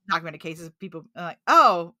yeah. documented cases of people like,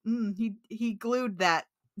 oh, he glued that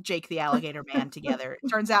Jake the Alligator Man together. It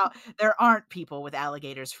turns out there aren't people with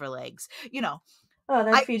alligators for legs. Oh,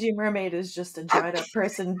 that I Fiji mermaid is just a dried up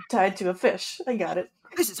person tied to a fish. I got it.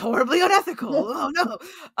 this is horribly unethical. Oh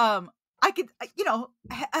no. I could,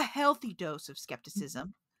 a healthy dose of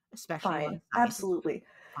skepticism, especially among Fine, scientists. absolutely.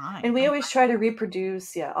 Fine. And we I'm always fine. try to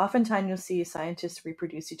reproduce. Yeah, oftentimes you'll see scientists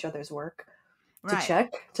reproduce each other's work to Right.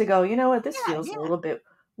 check, to go, you know what, this Yeah. feels a Yeah. little bit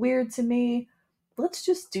weird to me. Let's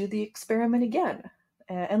just do the experiment again.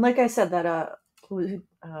 And like I said, that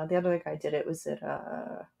the other guy did it. Was it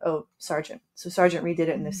Sargent? So Sargent redid it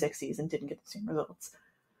in the '60s and didn't get the same results.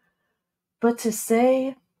 But to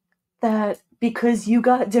say that because you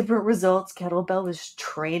got different results, Kettlebell was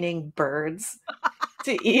training birds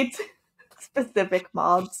to eat specific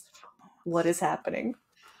moths. What is happening?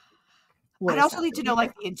 What I'd is also need to happening know, here?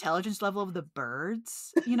 like, the intelligence level of the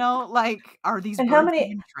birds, like, are these And birds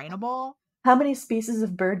even trainable? how many species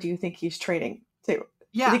of bird do you think he's training to? Do you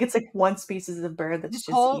Yeah. think it's like one species of bird that's This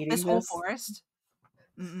just whole eating this? forest?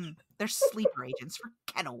 They're sleeper agents for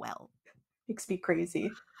Kettlewell. Makes me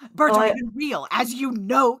crazy. Birds Oh, aren't even real, as you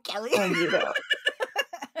know, Kelly. you know.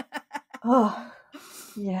 Oh,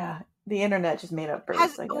 yeah. The internet just made up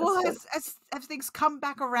birds, I guess. But Has things come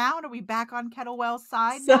back around? Are we back on Kettlewell's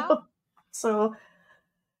side now? so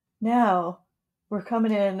now we're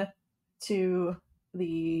coming in to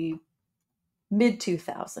the mid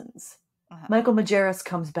 2000s. Michael Majerus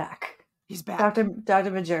comes back. He's back. Dr.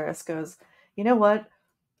 Majerus goes, you know what?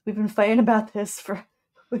 We've been fighting about this for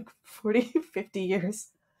like 40, 50 years.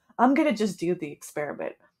 I'm going to just do the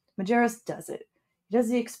experiment. Majerus does it. He does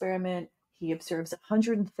the experiment. He observes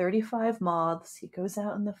 135 moths. He goes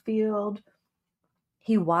out in the field.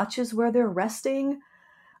 He watches where they're resting.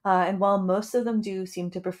 And while most of them do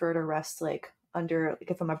seem to prefer to rest like under, like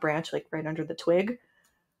if I'm a branch, like right under the twig,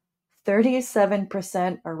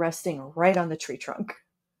 37% are resting right on the tree trunk.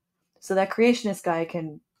 So that creationist guy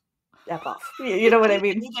can F off. You know what I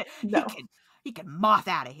mean? No. He can moth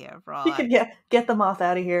out of here for all He can, get the moth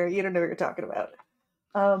out of here. You don't know what you're talking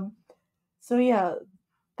about. So yeah,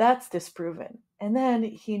 that's disproven. And then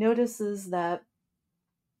he notices that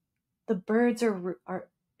the birds are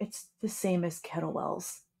it's the same as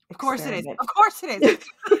Kettlewell's experiment. Of course it is. Of course it is.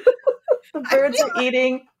 The birds are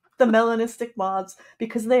eating the melanistic moths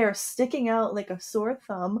because they are sticking out like a sore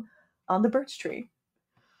thumb on the birch tree.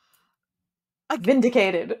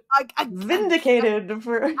 Vindicated. Vindicated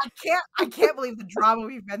for. I can't believe the drama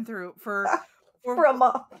we've been through for a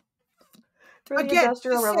moth. For the again,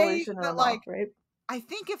 Industrial Revolution and a moth, right? I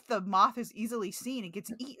think if the moth is easily seen, it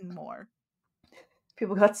gets eaten more.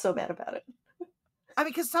 People got so mad about it. I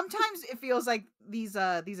mean, because sometimes it feels like these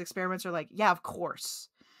experiments are like, yeah, of course,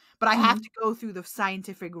 but I have to go through the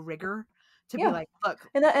scientific rigor to be like, look,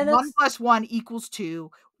 and 1 + 1 =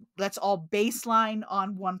 2. Let's all baseline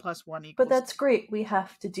on 1 + 1 = But that's great. We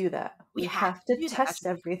have to do that. We have to test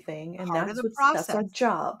everything, and that's our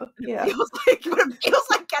job. Yeah. It feels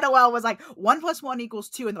like Kettlewell was like 1 + 1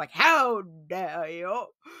 = 2, and they're like, how dare you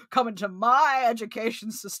come into my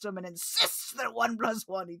education system and insist that 1 +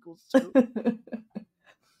 1 = 2?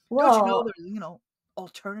 Well, don't you know there's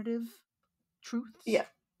alternative truths? Yeah.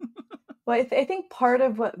 Well, I think part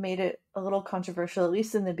of what made it a little controversial, at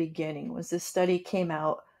least in the beginning, was this study came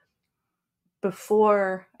out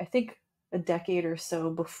before, I think a decade or so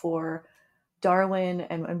before Darwin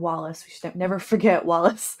and Wallace, we should never forget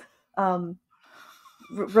Wallace,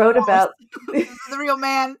 wrote about the real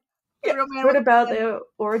man. The real man wrote about the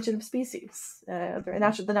origin of species, the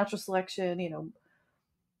natural selection,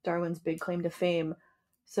 Darwin's big claim to fame.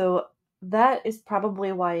 So that is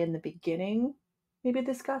probably why in the beginning maybe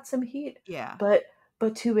this got some heat. Yeah. But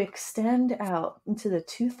to extend out into the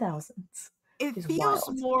 2000s, it feels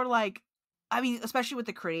more like, I mean, especially with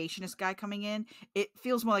the creationist guy coming in, it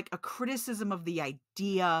feels more like a criticism of the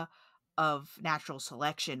idea of natural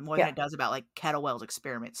selection more than it does about like Kettlewell's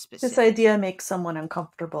experiments specifically. This idea makes someone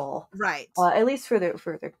uncomfortable, right? At least for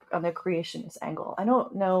the on the creationist angle. I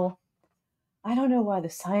don't know why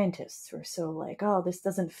the scientists were so like, oh, this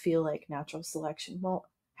doesn't feel like natural selection. Well,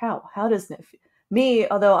 how doesn't it feel? Me,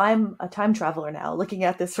 although I'm a time traveler now, looking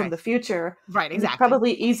at this from the future, right? Exactly. It's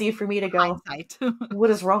probably easy for me to go, what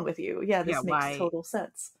is wrong with you? Yeah, this makes total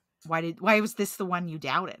sense. Why was this the one you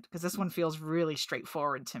doubted? Because this one feels really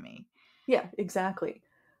straightforward to me. Yeah, exactly.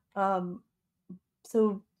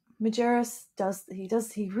 So Majerus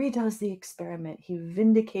he redoes the experiment. He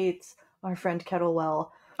vindicates our friend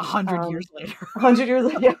Kettlewell 100 years later. 100 years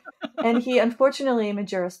later. Yeah. And unfortunately,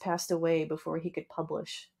 Majerus passed away before he could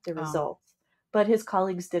publish the results. But his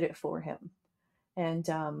colleagues did it for him. And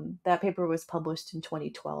that paper was published in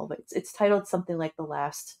 2012. It's titled something like the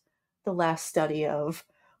last study of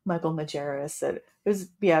Michael Majerus. It was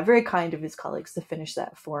very kind of his colleagues to finish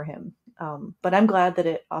that for him. But I'm glad that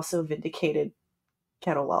it also vindicated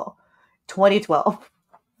Kettlewell. 2012,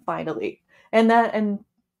 finally, and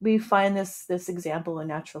we find this example in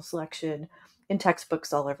natural selection in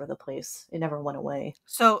textbooks all over the place. It never went away.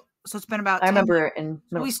 So it's been about. I remember it in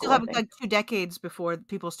middle we school, still have like 2 decades before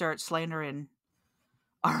people start slandering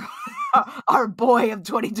our boy of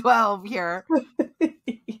 2012 here.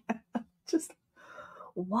 Yeah, just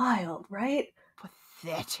wild, right?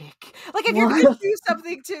 Pathetic. Like, if you're gonna do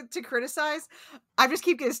something to criticize, I just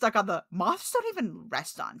keep getting stuck on the moths don't even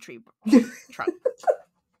rest on tree trunks.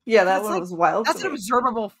 Yeah, that one was wild. That's an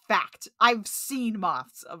observable fact. I've seen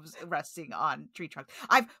moths resting on tree trunks.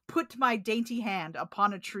 I've put my dainty hand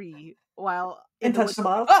upon a tree while and touched the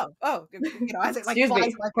moth. Oh, as it like excuse flies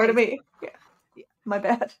me, my pardon face. me. Yeah, my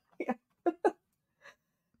bad. Yeah,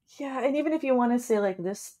 yeah, and even if you want to say like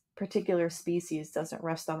this particular species doesn't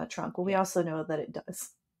rest on the trunk, well, we also know that it does.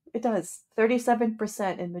 It does.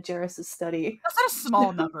 37% in Majerus' study. That's not a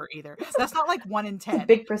small number either. That's not like 1 in 10. It's a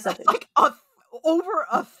big percentage. That's like over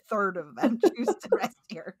a third of them choose to rest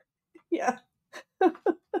here. Yeah.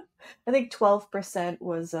 I think 12%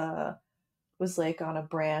 was like on a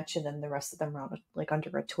branch, and then the rest of them were on like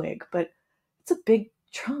under a twig. But it's a big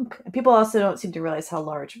trunk. And people also don't seem to realize how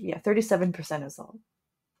large. Yeah, 37%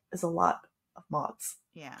 is a lot of moths.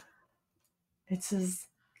 Yeah. It's just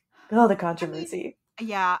the controversy. I mean,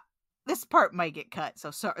 yeah. This part might get cut,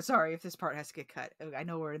 so sorry if this part has to get cut. I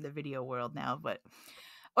know we're in the video world now, but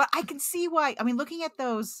I can see why. I mean, looking at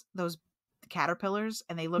those caterpillars,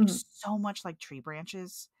 and they look so much like tree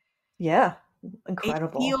branches. Yeah,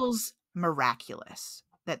 incredible. It feels miraculous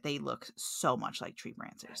that they look so much like tree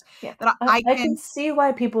branches. Yeah, that I can see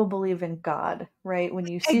why people believe in God, right? When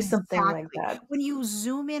you see something like that. When you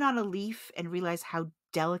zoom in on a leaf and realize how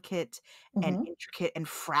delicate and intricate and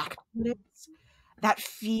fractal it is, that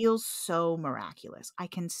feels so miraculous. I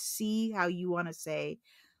can see how you want to say,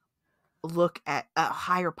 look at a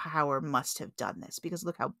higher power must have done this, because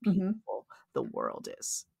look how beautiful the world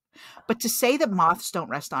is. But to say that moths don't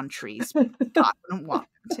rest on trees, God wouldn't want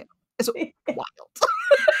them to. It's wild.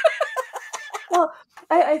 Well,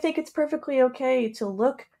 I think it's perfectly okay to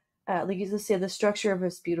look at, like you just said, the structure of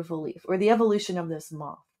this beautiful leaf, or the evolution of this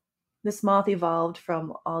moth. This moth evolved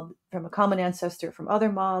from a common ancestor from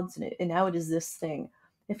other moths, and now it is this thing.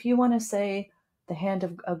 If you want to say the hand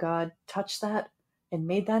of a god touched that and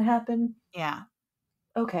made that happen, yeah,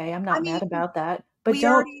 okay, I'm not mad about that. But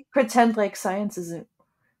don't pretend like science isn't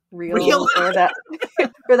real. or that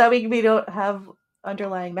we don't have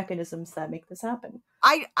underlying mechanisms that make this happen.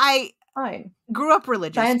 I Fine. Grew up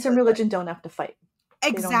religious. Science and religion don't have to fight.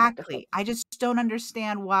 Exactly. I just don't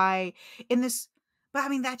understand why in this. But I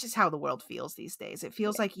mean, that's just how the world feels these days. It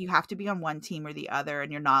feels like you have to be on one team or the other,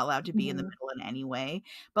 and you're not allowed to be in the middle in any way.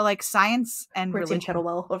 But like science and religion. Team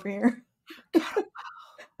Kettlewell over here.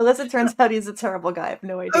 Unless it turns out he's a terrible guy. I have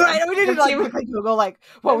no idea. Right, we need to like Google like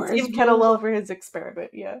what were Team Kettlewell for his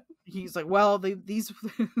experiment. Yeah. He's like, well, these.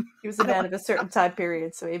 He was a man of a certain time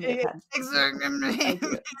period, so maybe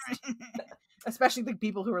especially the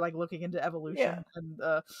people who are like looking into evolution and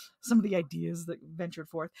some of the ideas that ventured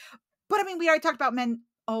forth. But I mean, we already talked about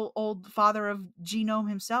old father of genome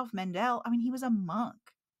himself, Mendel. I mean, he was a monk,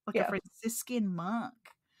 like a Franciscan monk.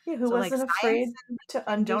 Yeah, who wasn't afraid to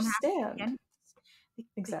understand.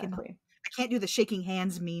 Exactly. I can't do the shaking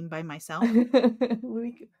hands meme by myself.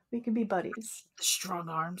 we can be buddies. The strong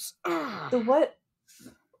arms. So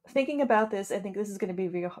thinking about this, I think this is going to be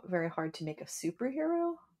very, very hard to make a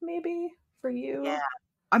superhero, maybe, for you. Yeah.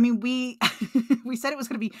 I mean, we said it was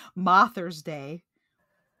going to be Mothers Day.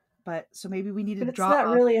 But so maybe we need to draw. It's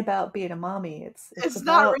not really about being a mommy. It's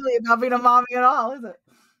not really about being a mommy at all, is it?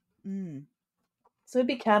 So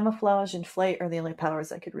maybe camouflage and flight are the only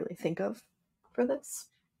powers I could really think of for this.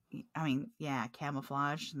 I mean, yeah,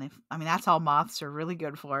 camouflage. And that's all moths are really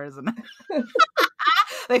good for, isn't it?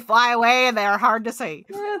 They fly away and they are hard to see.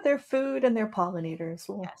 Yeah, they're food and they're pollinators.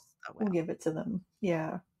 We'll give it to them.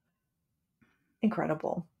 Yeah.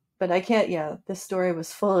 Incredible. But I can't, this story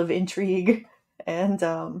was full of intrigue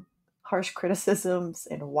and harsh criticisms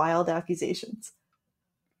and wild accusations.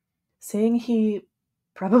 Saying he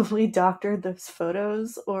probably doctored those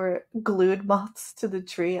photos or glued moths to the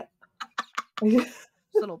tree.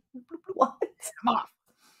 Little what? Moth.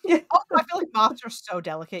 Yeah. Also, I feel like moths are so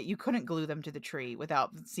delicate, you couldn't glue them to the tree without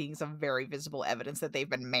seeing some very visible evidence that they've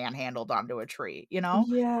been manhandled onto a tree, you know?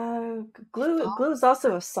 Yeah, glue is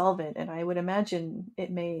also a solvent, and I would imagine it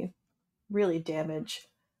may really damage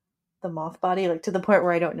the moth body, like to the point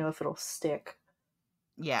where I don't know if it'll stick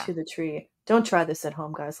Yeah. to the tree. Don't try this at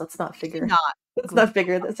home, guys. Let's not Do figure not let's glue not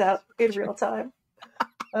figure this out in real time.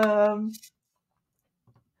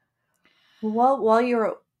 While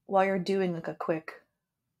you're doing like a quick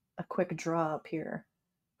draw up here,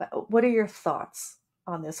 what are your thoughts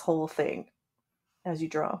on this whole thing as you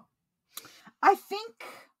draw? I think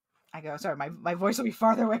sorry, my voice will be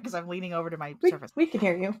farther away because I'm leaning over to my surface. We can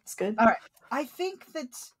hear you. It's good. All right. I think that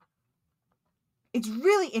it's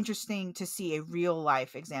really interesting to see a real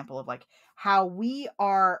life example of like how we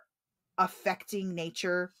are affecting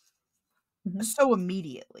nature so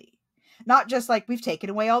immediately. Not just like we've taken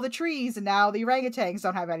away all the trees and now the orangutans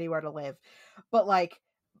don't have anywhere to live, but like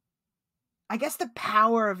I guess the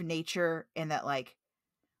power of nature and that like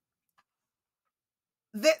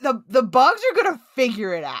the bugs are gonna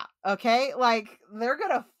figure it out, okay? Like they're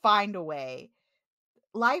gonna find a way.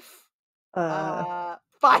 Life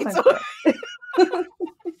finds a way.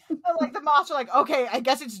 Like the moths are like, okay, I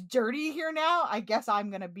guess it's dirty here now. I guess I'm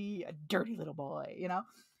gonna be a dirty little boy, you know?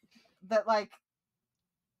 That like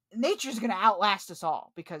nature's gonna outlast us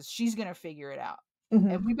all because she's gonna figure it out.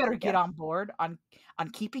 And we better get on board on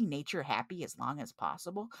keeping nature happy as long as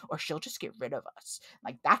possible, or she'll just get rid of us.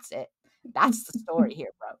 Like that's it. That's the story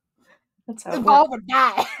here, bro. That's how Evolve or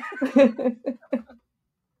die.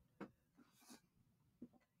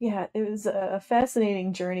 Yeah, it was a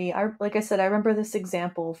fascinating journey. Like I said, I remember this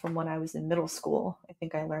example from when I was in middle school. I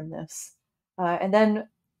think I learned this. And then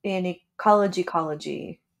in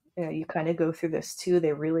ecology, you kind of go through this too.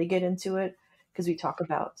 They really get into it because we talk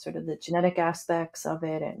about sort of the genetic aspects of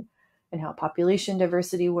it and how population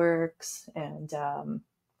diversity works and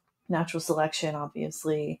natural selection,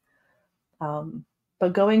 obviously.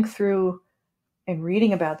 But going through and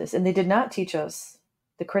reading about this, and they did not teach us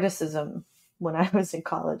the criticism when I was in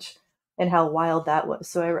college and how wild that was.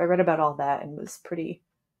 So I read about all that and was pretty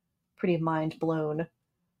mind blown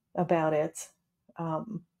about it.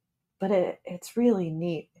 But it's really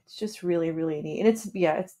neat. It's just really, really neat. And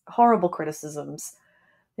it's horrible criticisms.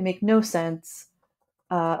 They make no sense.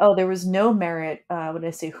 There was no merit. When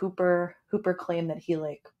I say Hooper claimed that he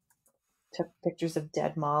like took pictures of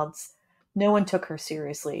dead moths. No one took her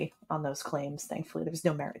seriously on those claims. Thankfully, there was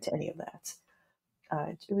no merit to any of that.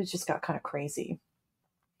 It was just got kind of crazy.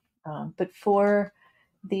 But for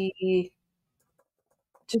the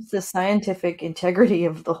just the scientific integrity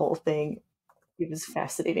of the whole thing, it was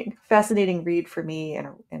fascinating read for me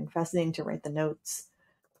and fascinating to write the notes.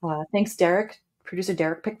 Thanks, Derek. Producer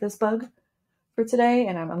Derek picked this bug for today,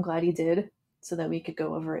 and I'm glad he did so that we could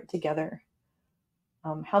go over it together.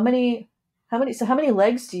 How many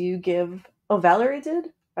legs do you give? Oh, Valerie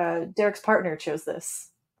did. Derek's partner chose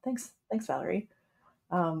this. Thanks, Valerie.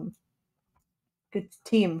 Good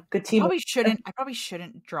team. I probably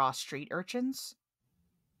shouldn't draw street urchins.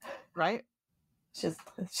 Right? She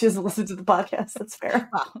doesn't listen to the podcast. That's fair.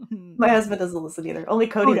 Well, my husband doesn't listen either. Only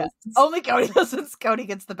Cody does. Only Cody listens. Cody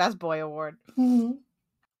gets the best boy award. Mm-hmm.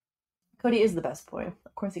 Cody is the best boy.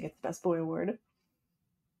 Of course he gets the best boy award.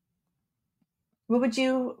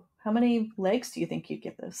 How many legs do you think you'd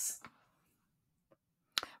give this?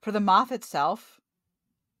 For the moth itself,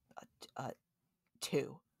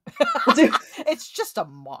 2. It's just a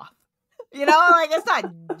moth. You know, like it's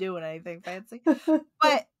not doing anything fancy.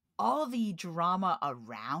 But all the drama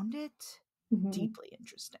around it, deeply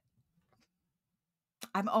interesting.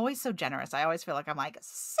 I'm always so generous. I always feel like I'm like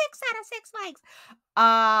 6 out of 6 legs.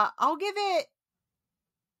 I'll give it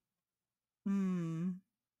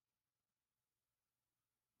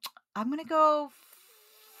I'm gonna go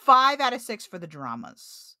 5 out of 6 for the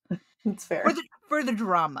dramas. That's fair. For the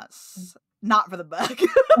dramas, not for the bug.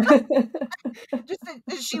 Just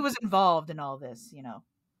that she was involved in all this, you know.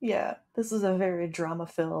 Yeah, this is a very drama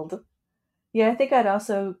filled. Yeah, I think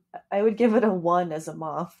I would give it a 1 as a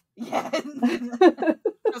moth. Yeah,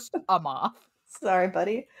 just a moth. Sorry,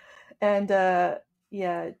 buddy. And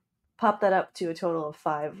pop that up to a total of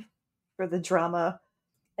 5 for the drama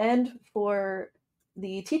and for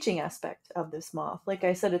the teaching aspect of this moth. Like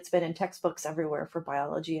I said, it's been in textbooks everywhere for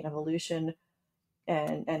biology and evolution,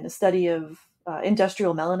 and the study of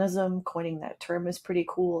industrial melanism. Coining that term is pretty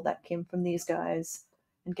cool. That came from these guys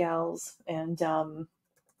and gals. And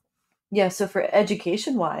so for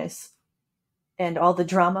education wise and all the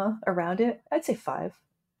drama around it, I'd say 5.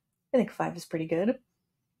 I think 5 is pretty good.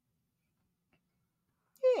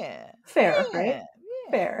 Yeah. Fair, right?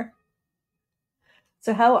 Yeah. Fair.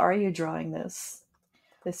 So how are you drawing this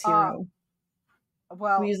hero?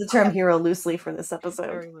 Well, we use the term hero loosely for this episode.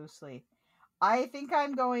 Very loosely. I think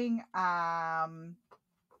I'm going. I'm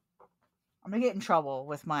gonna get in trouble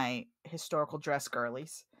with my historical dress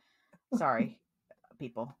girlies. Sorry,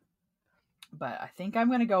 people, but I think I'm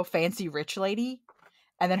gonna go fancy rich lady,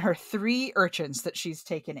 and then her 3 urchins that she's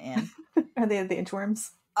taken in. Are they the inchworms?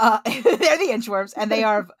 They're the inchworms, and they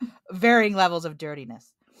are of varying levels of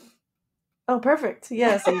dirtiness. Oh, perfect.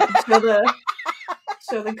 Yeah, so you can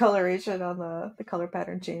show the coloration on the color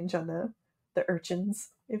pattern change on the urchins,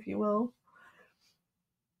 if you will.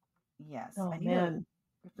 Yes. Oh, man.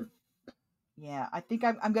 Yeah, I think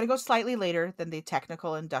I'm going to go slightly later than the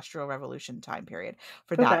technical industrial revolution time period.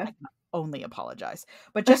 For that, I can only apologize.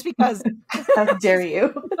 But just because... How dare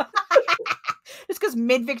you? Just because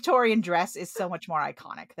mid-Victorian dress is so much more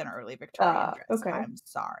iconic than early Victorian dress. Okay. I'm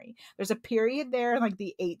sorry. There's a period there in like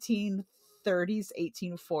the 1830s,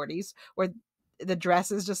 1840s where the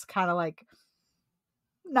dress is just kind of like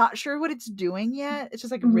not sure what it's doing yet. It's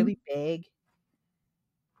just like really big,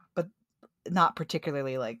 but not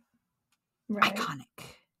particularly like iconic.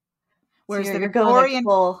 Whereas so you're Victorian, going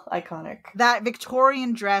full iconic. That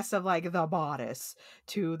Victorian dress of like the bodice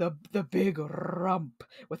to the big rump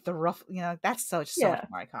with the ruff, that's so much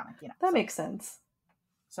more iconic. That makes sense.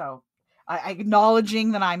 So, I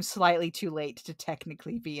acknowledging that I'm slightly too late to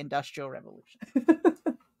technically be Industrial Revolution.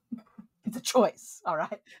 It's a choice, all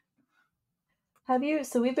right.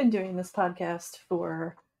 So we've been doing this podcast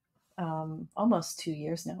for almost 2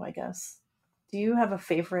 years now, I guess. Do you have a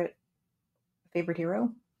favorite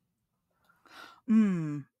hero?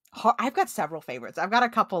 I've got several favorites. I've got a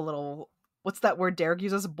couple little, what's that word Derek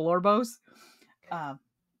uses? Blorbos. My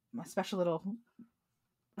special little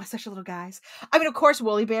guys. I mean, of course,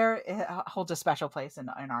 Woolly Bear holds a special place in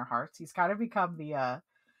our hearts. He's kind of become the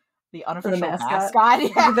unofficial mascot.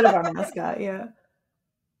 Yeah. A bit of our mascot, yeah.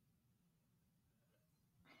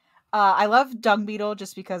 I love Dung Beetle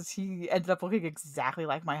just because he ended up looking exactly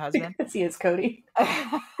like my husband. He is Cody.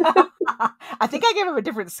 I think I gave him a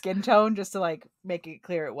different skin tone just to like make it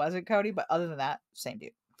clear it wasn't Cody, but other than that, same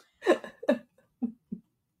dude.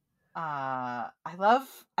 I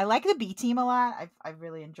like the B Team a lot. I've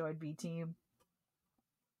really enjoyed B Team.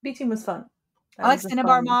 B Team was fun. I like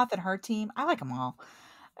Cinnabar Moth and her team. I like them all.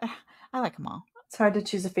 It's hard to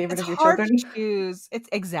choose a favorite of your children. It's hard to choose. It's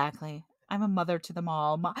exactly. I'm a mother to them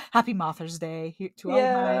all. Happy Mothers Day to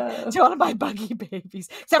all of my buggy babies.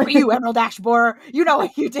 Except for you, Emerald Ash Borer. You know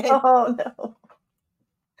what you did. Oh, no.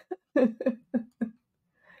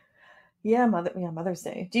 Mother's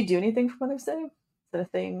Day. Do you do anything for Mother's Day? Is that a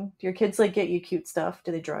thing? Do your kids like get you cute stuff?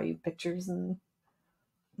 Do they draw you pictures? And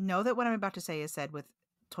know that what I'm about to say is said with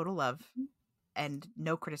total love and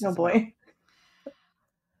no criticism. Oh boy.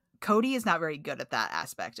 Cody is not very good at that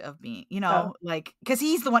aspect of being, like, because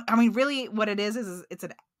he's the one. I mean, really, what it is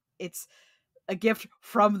it's a gift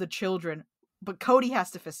from the children, but Cody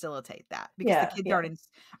has to facilitate that because the kids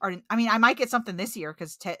aren't. I mean, I might get something this year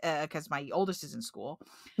because my oldest is in school,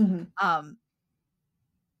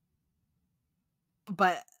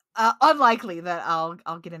 but unlikely that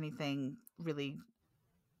I'll get anything really.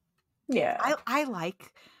 Yeah, I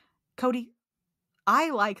like Cody.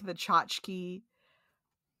 I like the tchotchke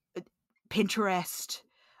Pinterest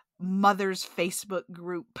mother's Facebook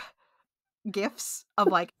group gifs of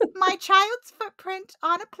like my child's footprint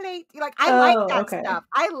on a plate. Like I like that stuff.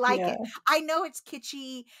 I like it. I know it's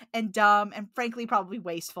kitschy and dumb and frankly probably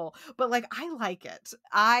wasteful, but like I like it.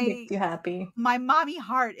 Makes you happy. My mommy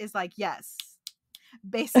heart is like, yes,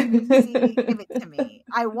 basic easy, give it to me.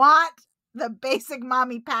 I want the basic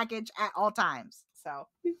mommy package at all times. So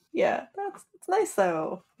yeah, it's nice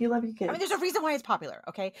though. You love your kids. I mean, there's a reason why it's popular.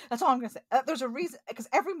 Okay, that's all I'm gonna say. There's a reason because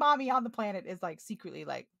every mommy on the planet is like secretly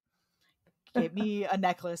like, get me a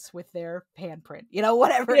necklace with their handprint.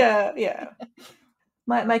 Whatever. Yeah.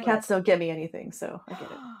 My cats don't get me anything, so I get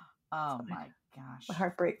it. Oh my gosh, my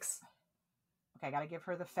heart breaks. Okay, I gotta give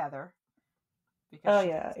her the feather. Because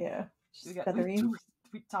yeah. She's feathery.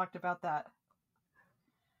 We talked about that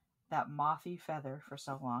mothy feather for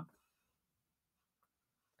so long.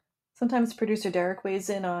 Sometimes producer Derek weighs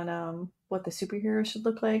in on what the superhero should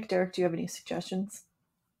look like. Derek, do you have any suggestions?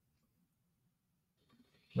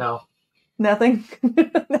 No. Nothing?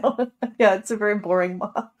 No. Yeah, it's a very boring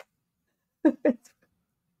moth.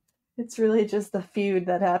 It's really just the feud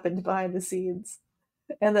that happened behind the scenes.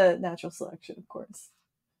 And the natural selection, of course.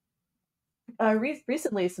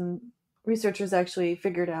 Recently, some researchers actually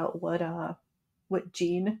figured out what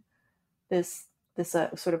gene this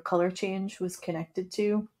sort of color change was connected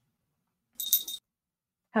to.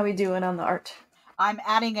 How we doing on the art? I'm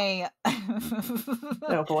adding a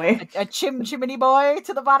oh boy, a chimney boy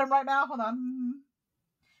to the bottom right now. Hold on,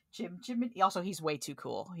 chimney. Also, he's way too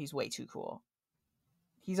cool. He's way too cool.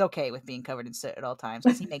 He's okay with being covered in soot at all times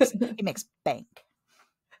because he makes bank.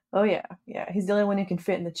 Oh yeah, he's the only one who can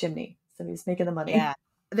fit in the chimney, so he's making the money. Yeah,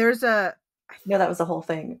 there's a. No, that was the whole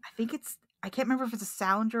thing. I think it's. I can't remember if it's a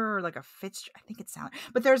Salinger or like a Fitz. I think it's Salinger,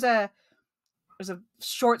 but there's a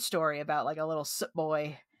short story about like a little soot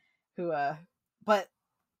boy who but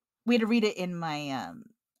we had to read it in my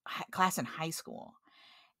class in high school,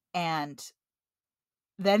 and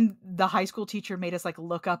then the high school teacher made us like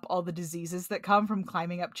look up all the diseases that come from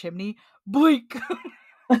climbing up chimney. Bleak.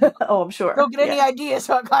 Oh, I'm sure. Don't get any ideas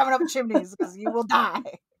about climbing up chimneys because you will die.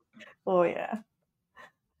 Oh yeah.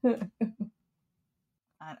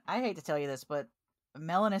 I hate to tell you this, but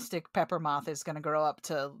melanistic pepper moth is going to grow up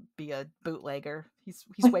to be a bootlegger. He's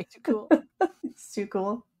way too cool. It's too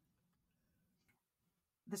cool.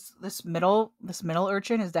 This middle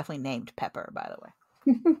urchin is definitely named Pepper, by the way.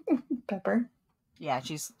 Pepper. Yeah,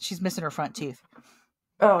 she's missing her front teeth.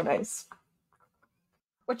 Oh, nice.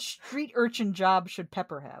 What street urchin job should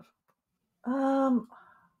Pepper have?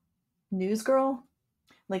 News girl,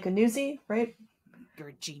 like a newsie, right? You're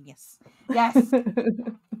a genius. Yes.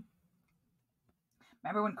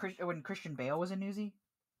 Remember when Christian Bale was a newsie?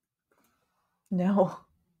 No.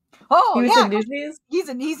 Oh, he was in Newsies? He's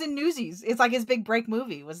in Newsies. It's like his big break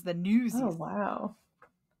movie was the Newsies. Oh, wow.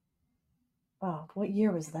 Oh, what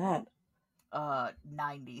year was that?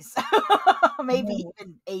 90s. Maybe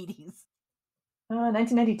even 80s.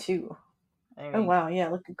 1992. Oh, wow. Go. Yeah,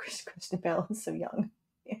 look at Christian Bale. He's so young.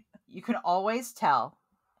 Yeah. You can always tell.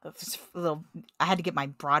 I had to get my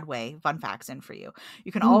Broadway fun facts in for you.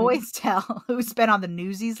 You can always tell who's been on the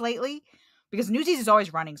Newsies lately because Newsies is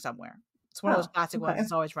always running somewhere. It's one of those classic ones.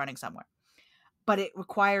 It's always running somewhere. But it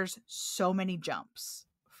requires so many jumps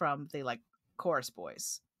from the like chorus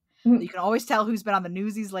boys. You can always tell who's been on the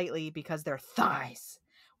Newsies lately because their thighs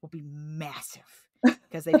will be massive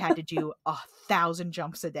because they've had to do 1,000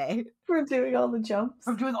 jumps a day. From doing all the jumps.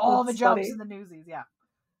 From doing all the jumps in the Newsies, yeah.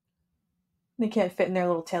 They can't fit in their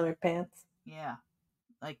little tailored pants. Yeah.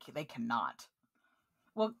 Like, they cannot.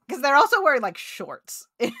 Well, because they're also wearing, like, shorts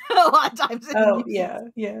a lot of times. Yeah.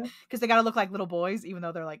 Because they gotta look like little boys, even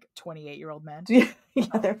though they're, like, 28-year-old men. Yeah,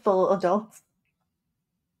 they're full adults.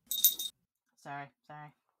 Sorry.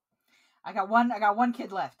 I got one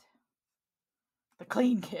kid left. The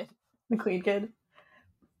clean kid. The clean kid.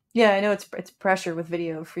 Yeah, I know it's pressure with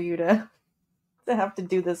video for you to have to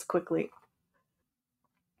do this quickly.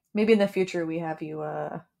 Maybe in the future we have you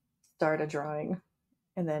start a drawing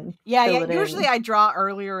and then usually I draw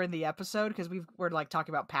earlier in the episode because we're like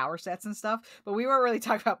talking about power sets and stuff, but we weren't really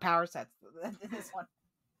talking about power sets in this one.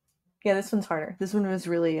 Yeah, this one's harder. This one was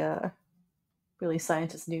really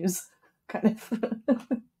scientist news kind of.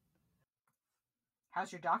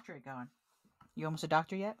 How's your doctorate going? You almost a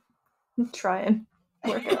doctor yet? I'm trying.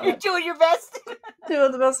 You're doing your best.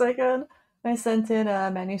 Doing the best I can. I sent in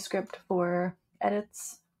a manuscript for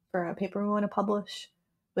edits for a paper we want to publish,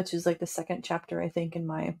 which is like the second chapter, I think, in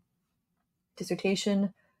my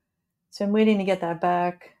dissertation. So I'm waiting to get that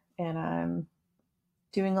back, and I'm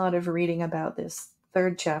doing a lot of reading about this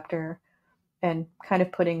third chapter and kind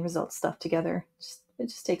of putting results stuff together. It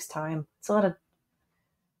just takes time. It's a lot of...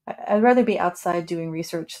 I'd rather be outside doing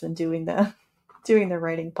research than doing the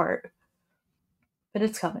writing part. But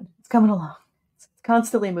it's coming. It's coming along. It's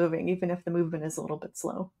constantly moving, even if the movement is a little bit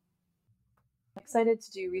slow. I'm excited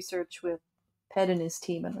to do research with Ped and his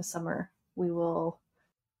team in the summer. We will...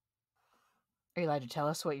 Are you allowed to tell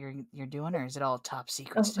us what you're doing, or is it all top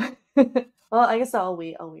secret stuff? Well, I guess I'll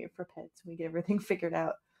wait for Ped so we get everything figured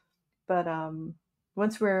out. But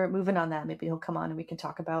once we're moving on that, maybe he'll come on and we can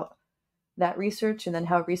talk about that research and then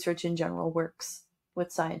how research in general works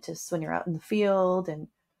with scientists when you're out in the field and,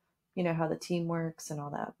 you know, how the team works and all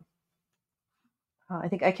that. I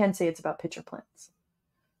think I can say it's about pitcher plants.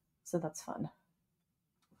 So that's fun.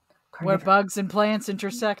 Where bugs and plants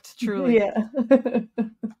intersect, truly. Yeah.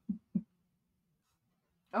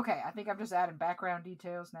 Okay, I think I'm just adding background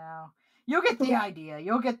details now. You'll get the idea.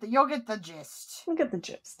 You'll get the gist. We'll get the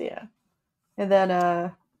gist, yeah. And then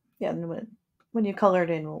and when you color it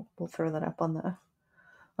in, we'll throw that up on the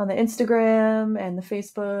Instagram and the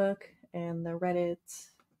Facebook and the Reddit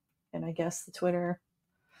and I guess the Twitter.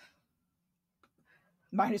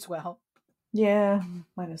 Might as well. Yeah,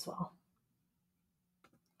 might as well.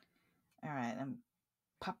 All right, and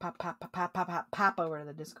pop over to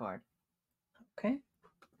the Discord. Okay.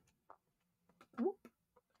 Whoop.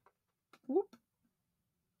 Whoop.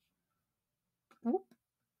 Whoop.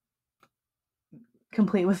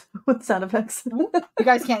 complete with sound effects. You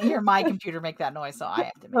guys can't hear my computer make that noise, so I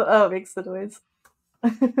have to make it. Oh, it makes the noise.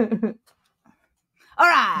 All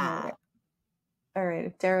right. All right.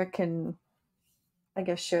 If Derek can, I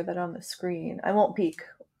guess, share that on the screen. I won't peek.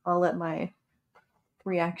 I'll let my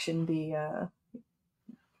reaction be.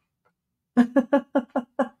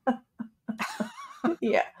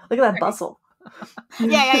 Yeah, look at that bustle.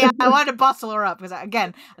 Yeah. I wanted to bustle her up because,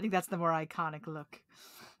 again, I think that's the more iconic look.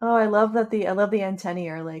 Oh, I love the antennae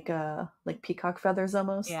are like peacock feathers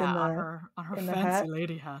almost. Yeah, on her fancy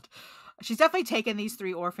lady hat. She's definitely taken these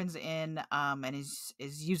 3 orphans in, and is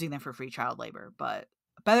using them for free child labor. But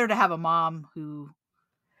better to have a mom who.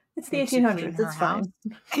 It's the 1800s. It's fine.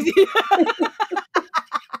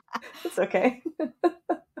 It's okay.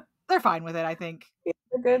 They're fine with it, I think. Yeah,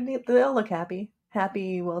 they're good. They'll look happy,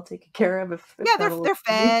 well taken care of. If yeah, they're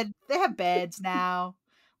fed. They have beds now,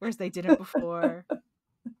 whereas they didn't before.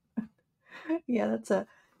 Yeah,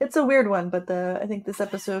 it's a weird one, but I think this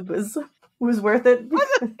episode was worth it.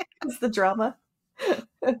 It's the drama.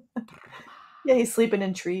 Yeah, he's sleeping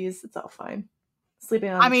in trees. It's all fine.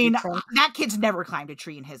 Sleeping on. That kid's never climbed a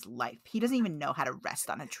tree in his life. He doesn't even know how to rest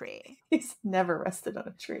on a tree. He's never rested on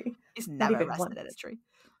a tree. He's never rested at a tree.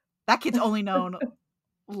 That kid's only known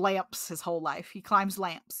lamps his whole life. He climbs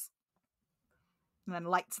lamps and then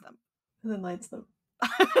lights them.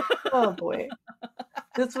 Oh boy,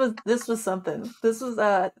 this was something. This was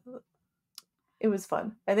it was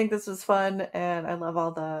fun. I think this was fun, and I love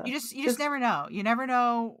all the. You just never know. You never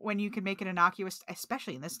know when you can make it innocuous,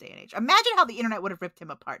 especially in this day and age. Imagine how the internet would have ripped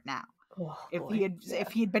him apart now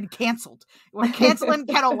if he had been canceled. We're canceling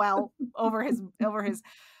Kettlewell over his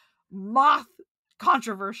moth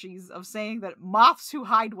controversies of saying that moths who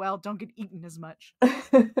hide well don't get eaten as much.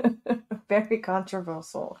 Very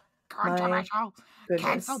controversial.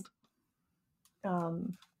 Cancelled. Well,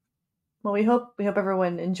 we hope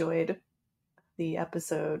everyone enjoyed the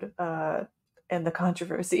episode and the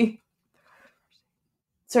controversy.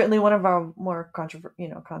 Certainly one of our more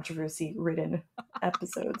controversy-ridden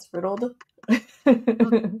episodes. Riddled.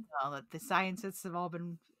 Well, the scientists have all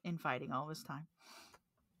been infighting all this time.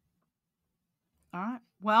 All right.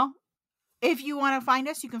 Well, if you want to find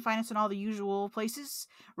us, you can find us in all the usual places.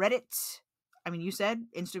 Reddit. I mean, you said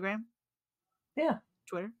Instagram. Yeah.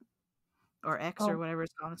 Twitter. Or X or whatever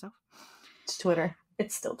it's calling itself. It's Twitter.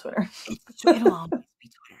 It's still Twitter. It'll always be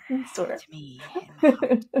Twitter. It's Twitter. To me.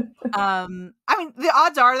 I mean, the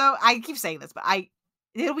odds are, though, I keep saying this, but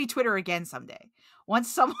it'll be Twitter again someday.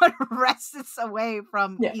 Once someone wrests this away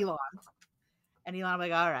from Elon. And Elon will be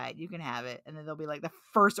like, all right, you can have it. And then they'll be like, the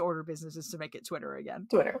first order of business is to make it Twitter again.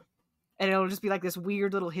 Twitter. And it'll just be like this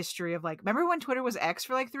weird little history of like, remember when Twitter was X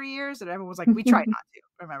for like 3 years? And everyone was like, we tried not to.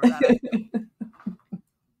 Remember that?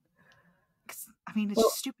 I mean, it's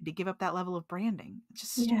just stupid to give up that level of branding. It's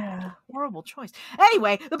just a horrible choice.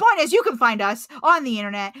 Anyway, the point is you can find us on the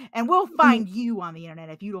internet, and we'll find you on the internet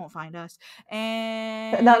if you don't find us.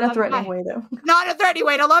 And not in a threatening way, though. Not in a threatening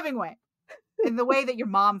way, in a loving way. In the way that your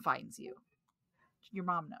mom finds you. Your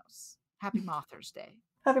mom knows. Happy Mothers Day.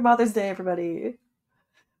 Happy Mother's Day, everybody.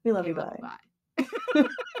 We love you. Bye.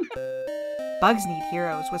 Bugs Need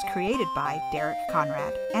Heroes was created by Derek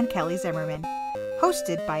Conrad and Kelly Zimmerman.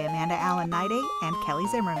 Hosted by Amanda Niday and Kelly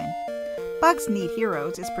Zimmerman. Bugs Need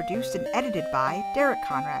Heroes is produced and edited by Derek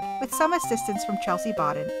Conrad, with some assistance from Chelsey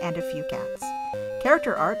Bawden and a few cats.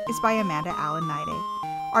 Character art is by Amanda Niday.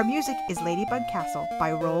 Our music is Ladybug Castle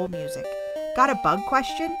by Rolemusic. Got a bug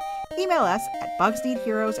question? Email us at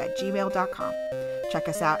bugsneedheroes@gmail.com. Check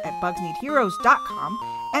us out at bugsneedheroes.com,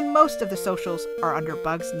 and most of the socials are under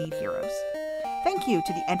Bugs Need Heroes. Thank you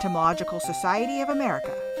to the Entomological Society of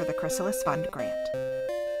America for the Chrysalis Fund grant.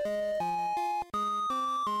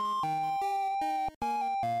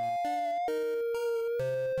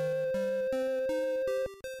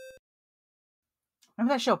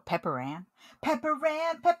 Remember that show, Pepper Ann? Pepper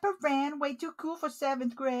Ann, way too cool for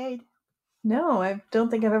 7th grade. No, I don't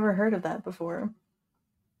think I've ever heard of that before.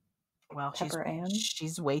 Well, Pepper Ann?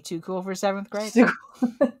 She's way too cool for 7th grade.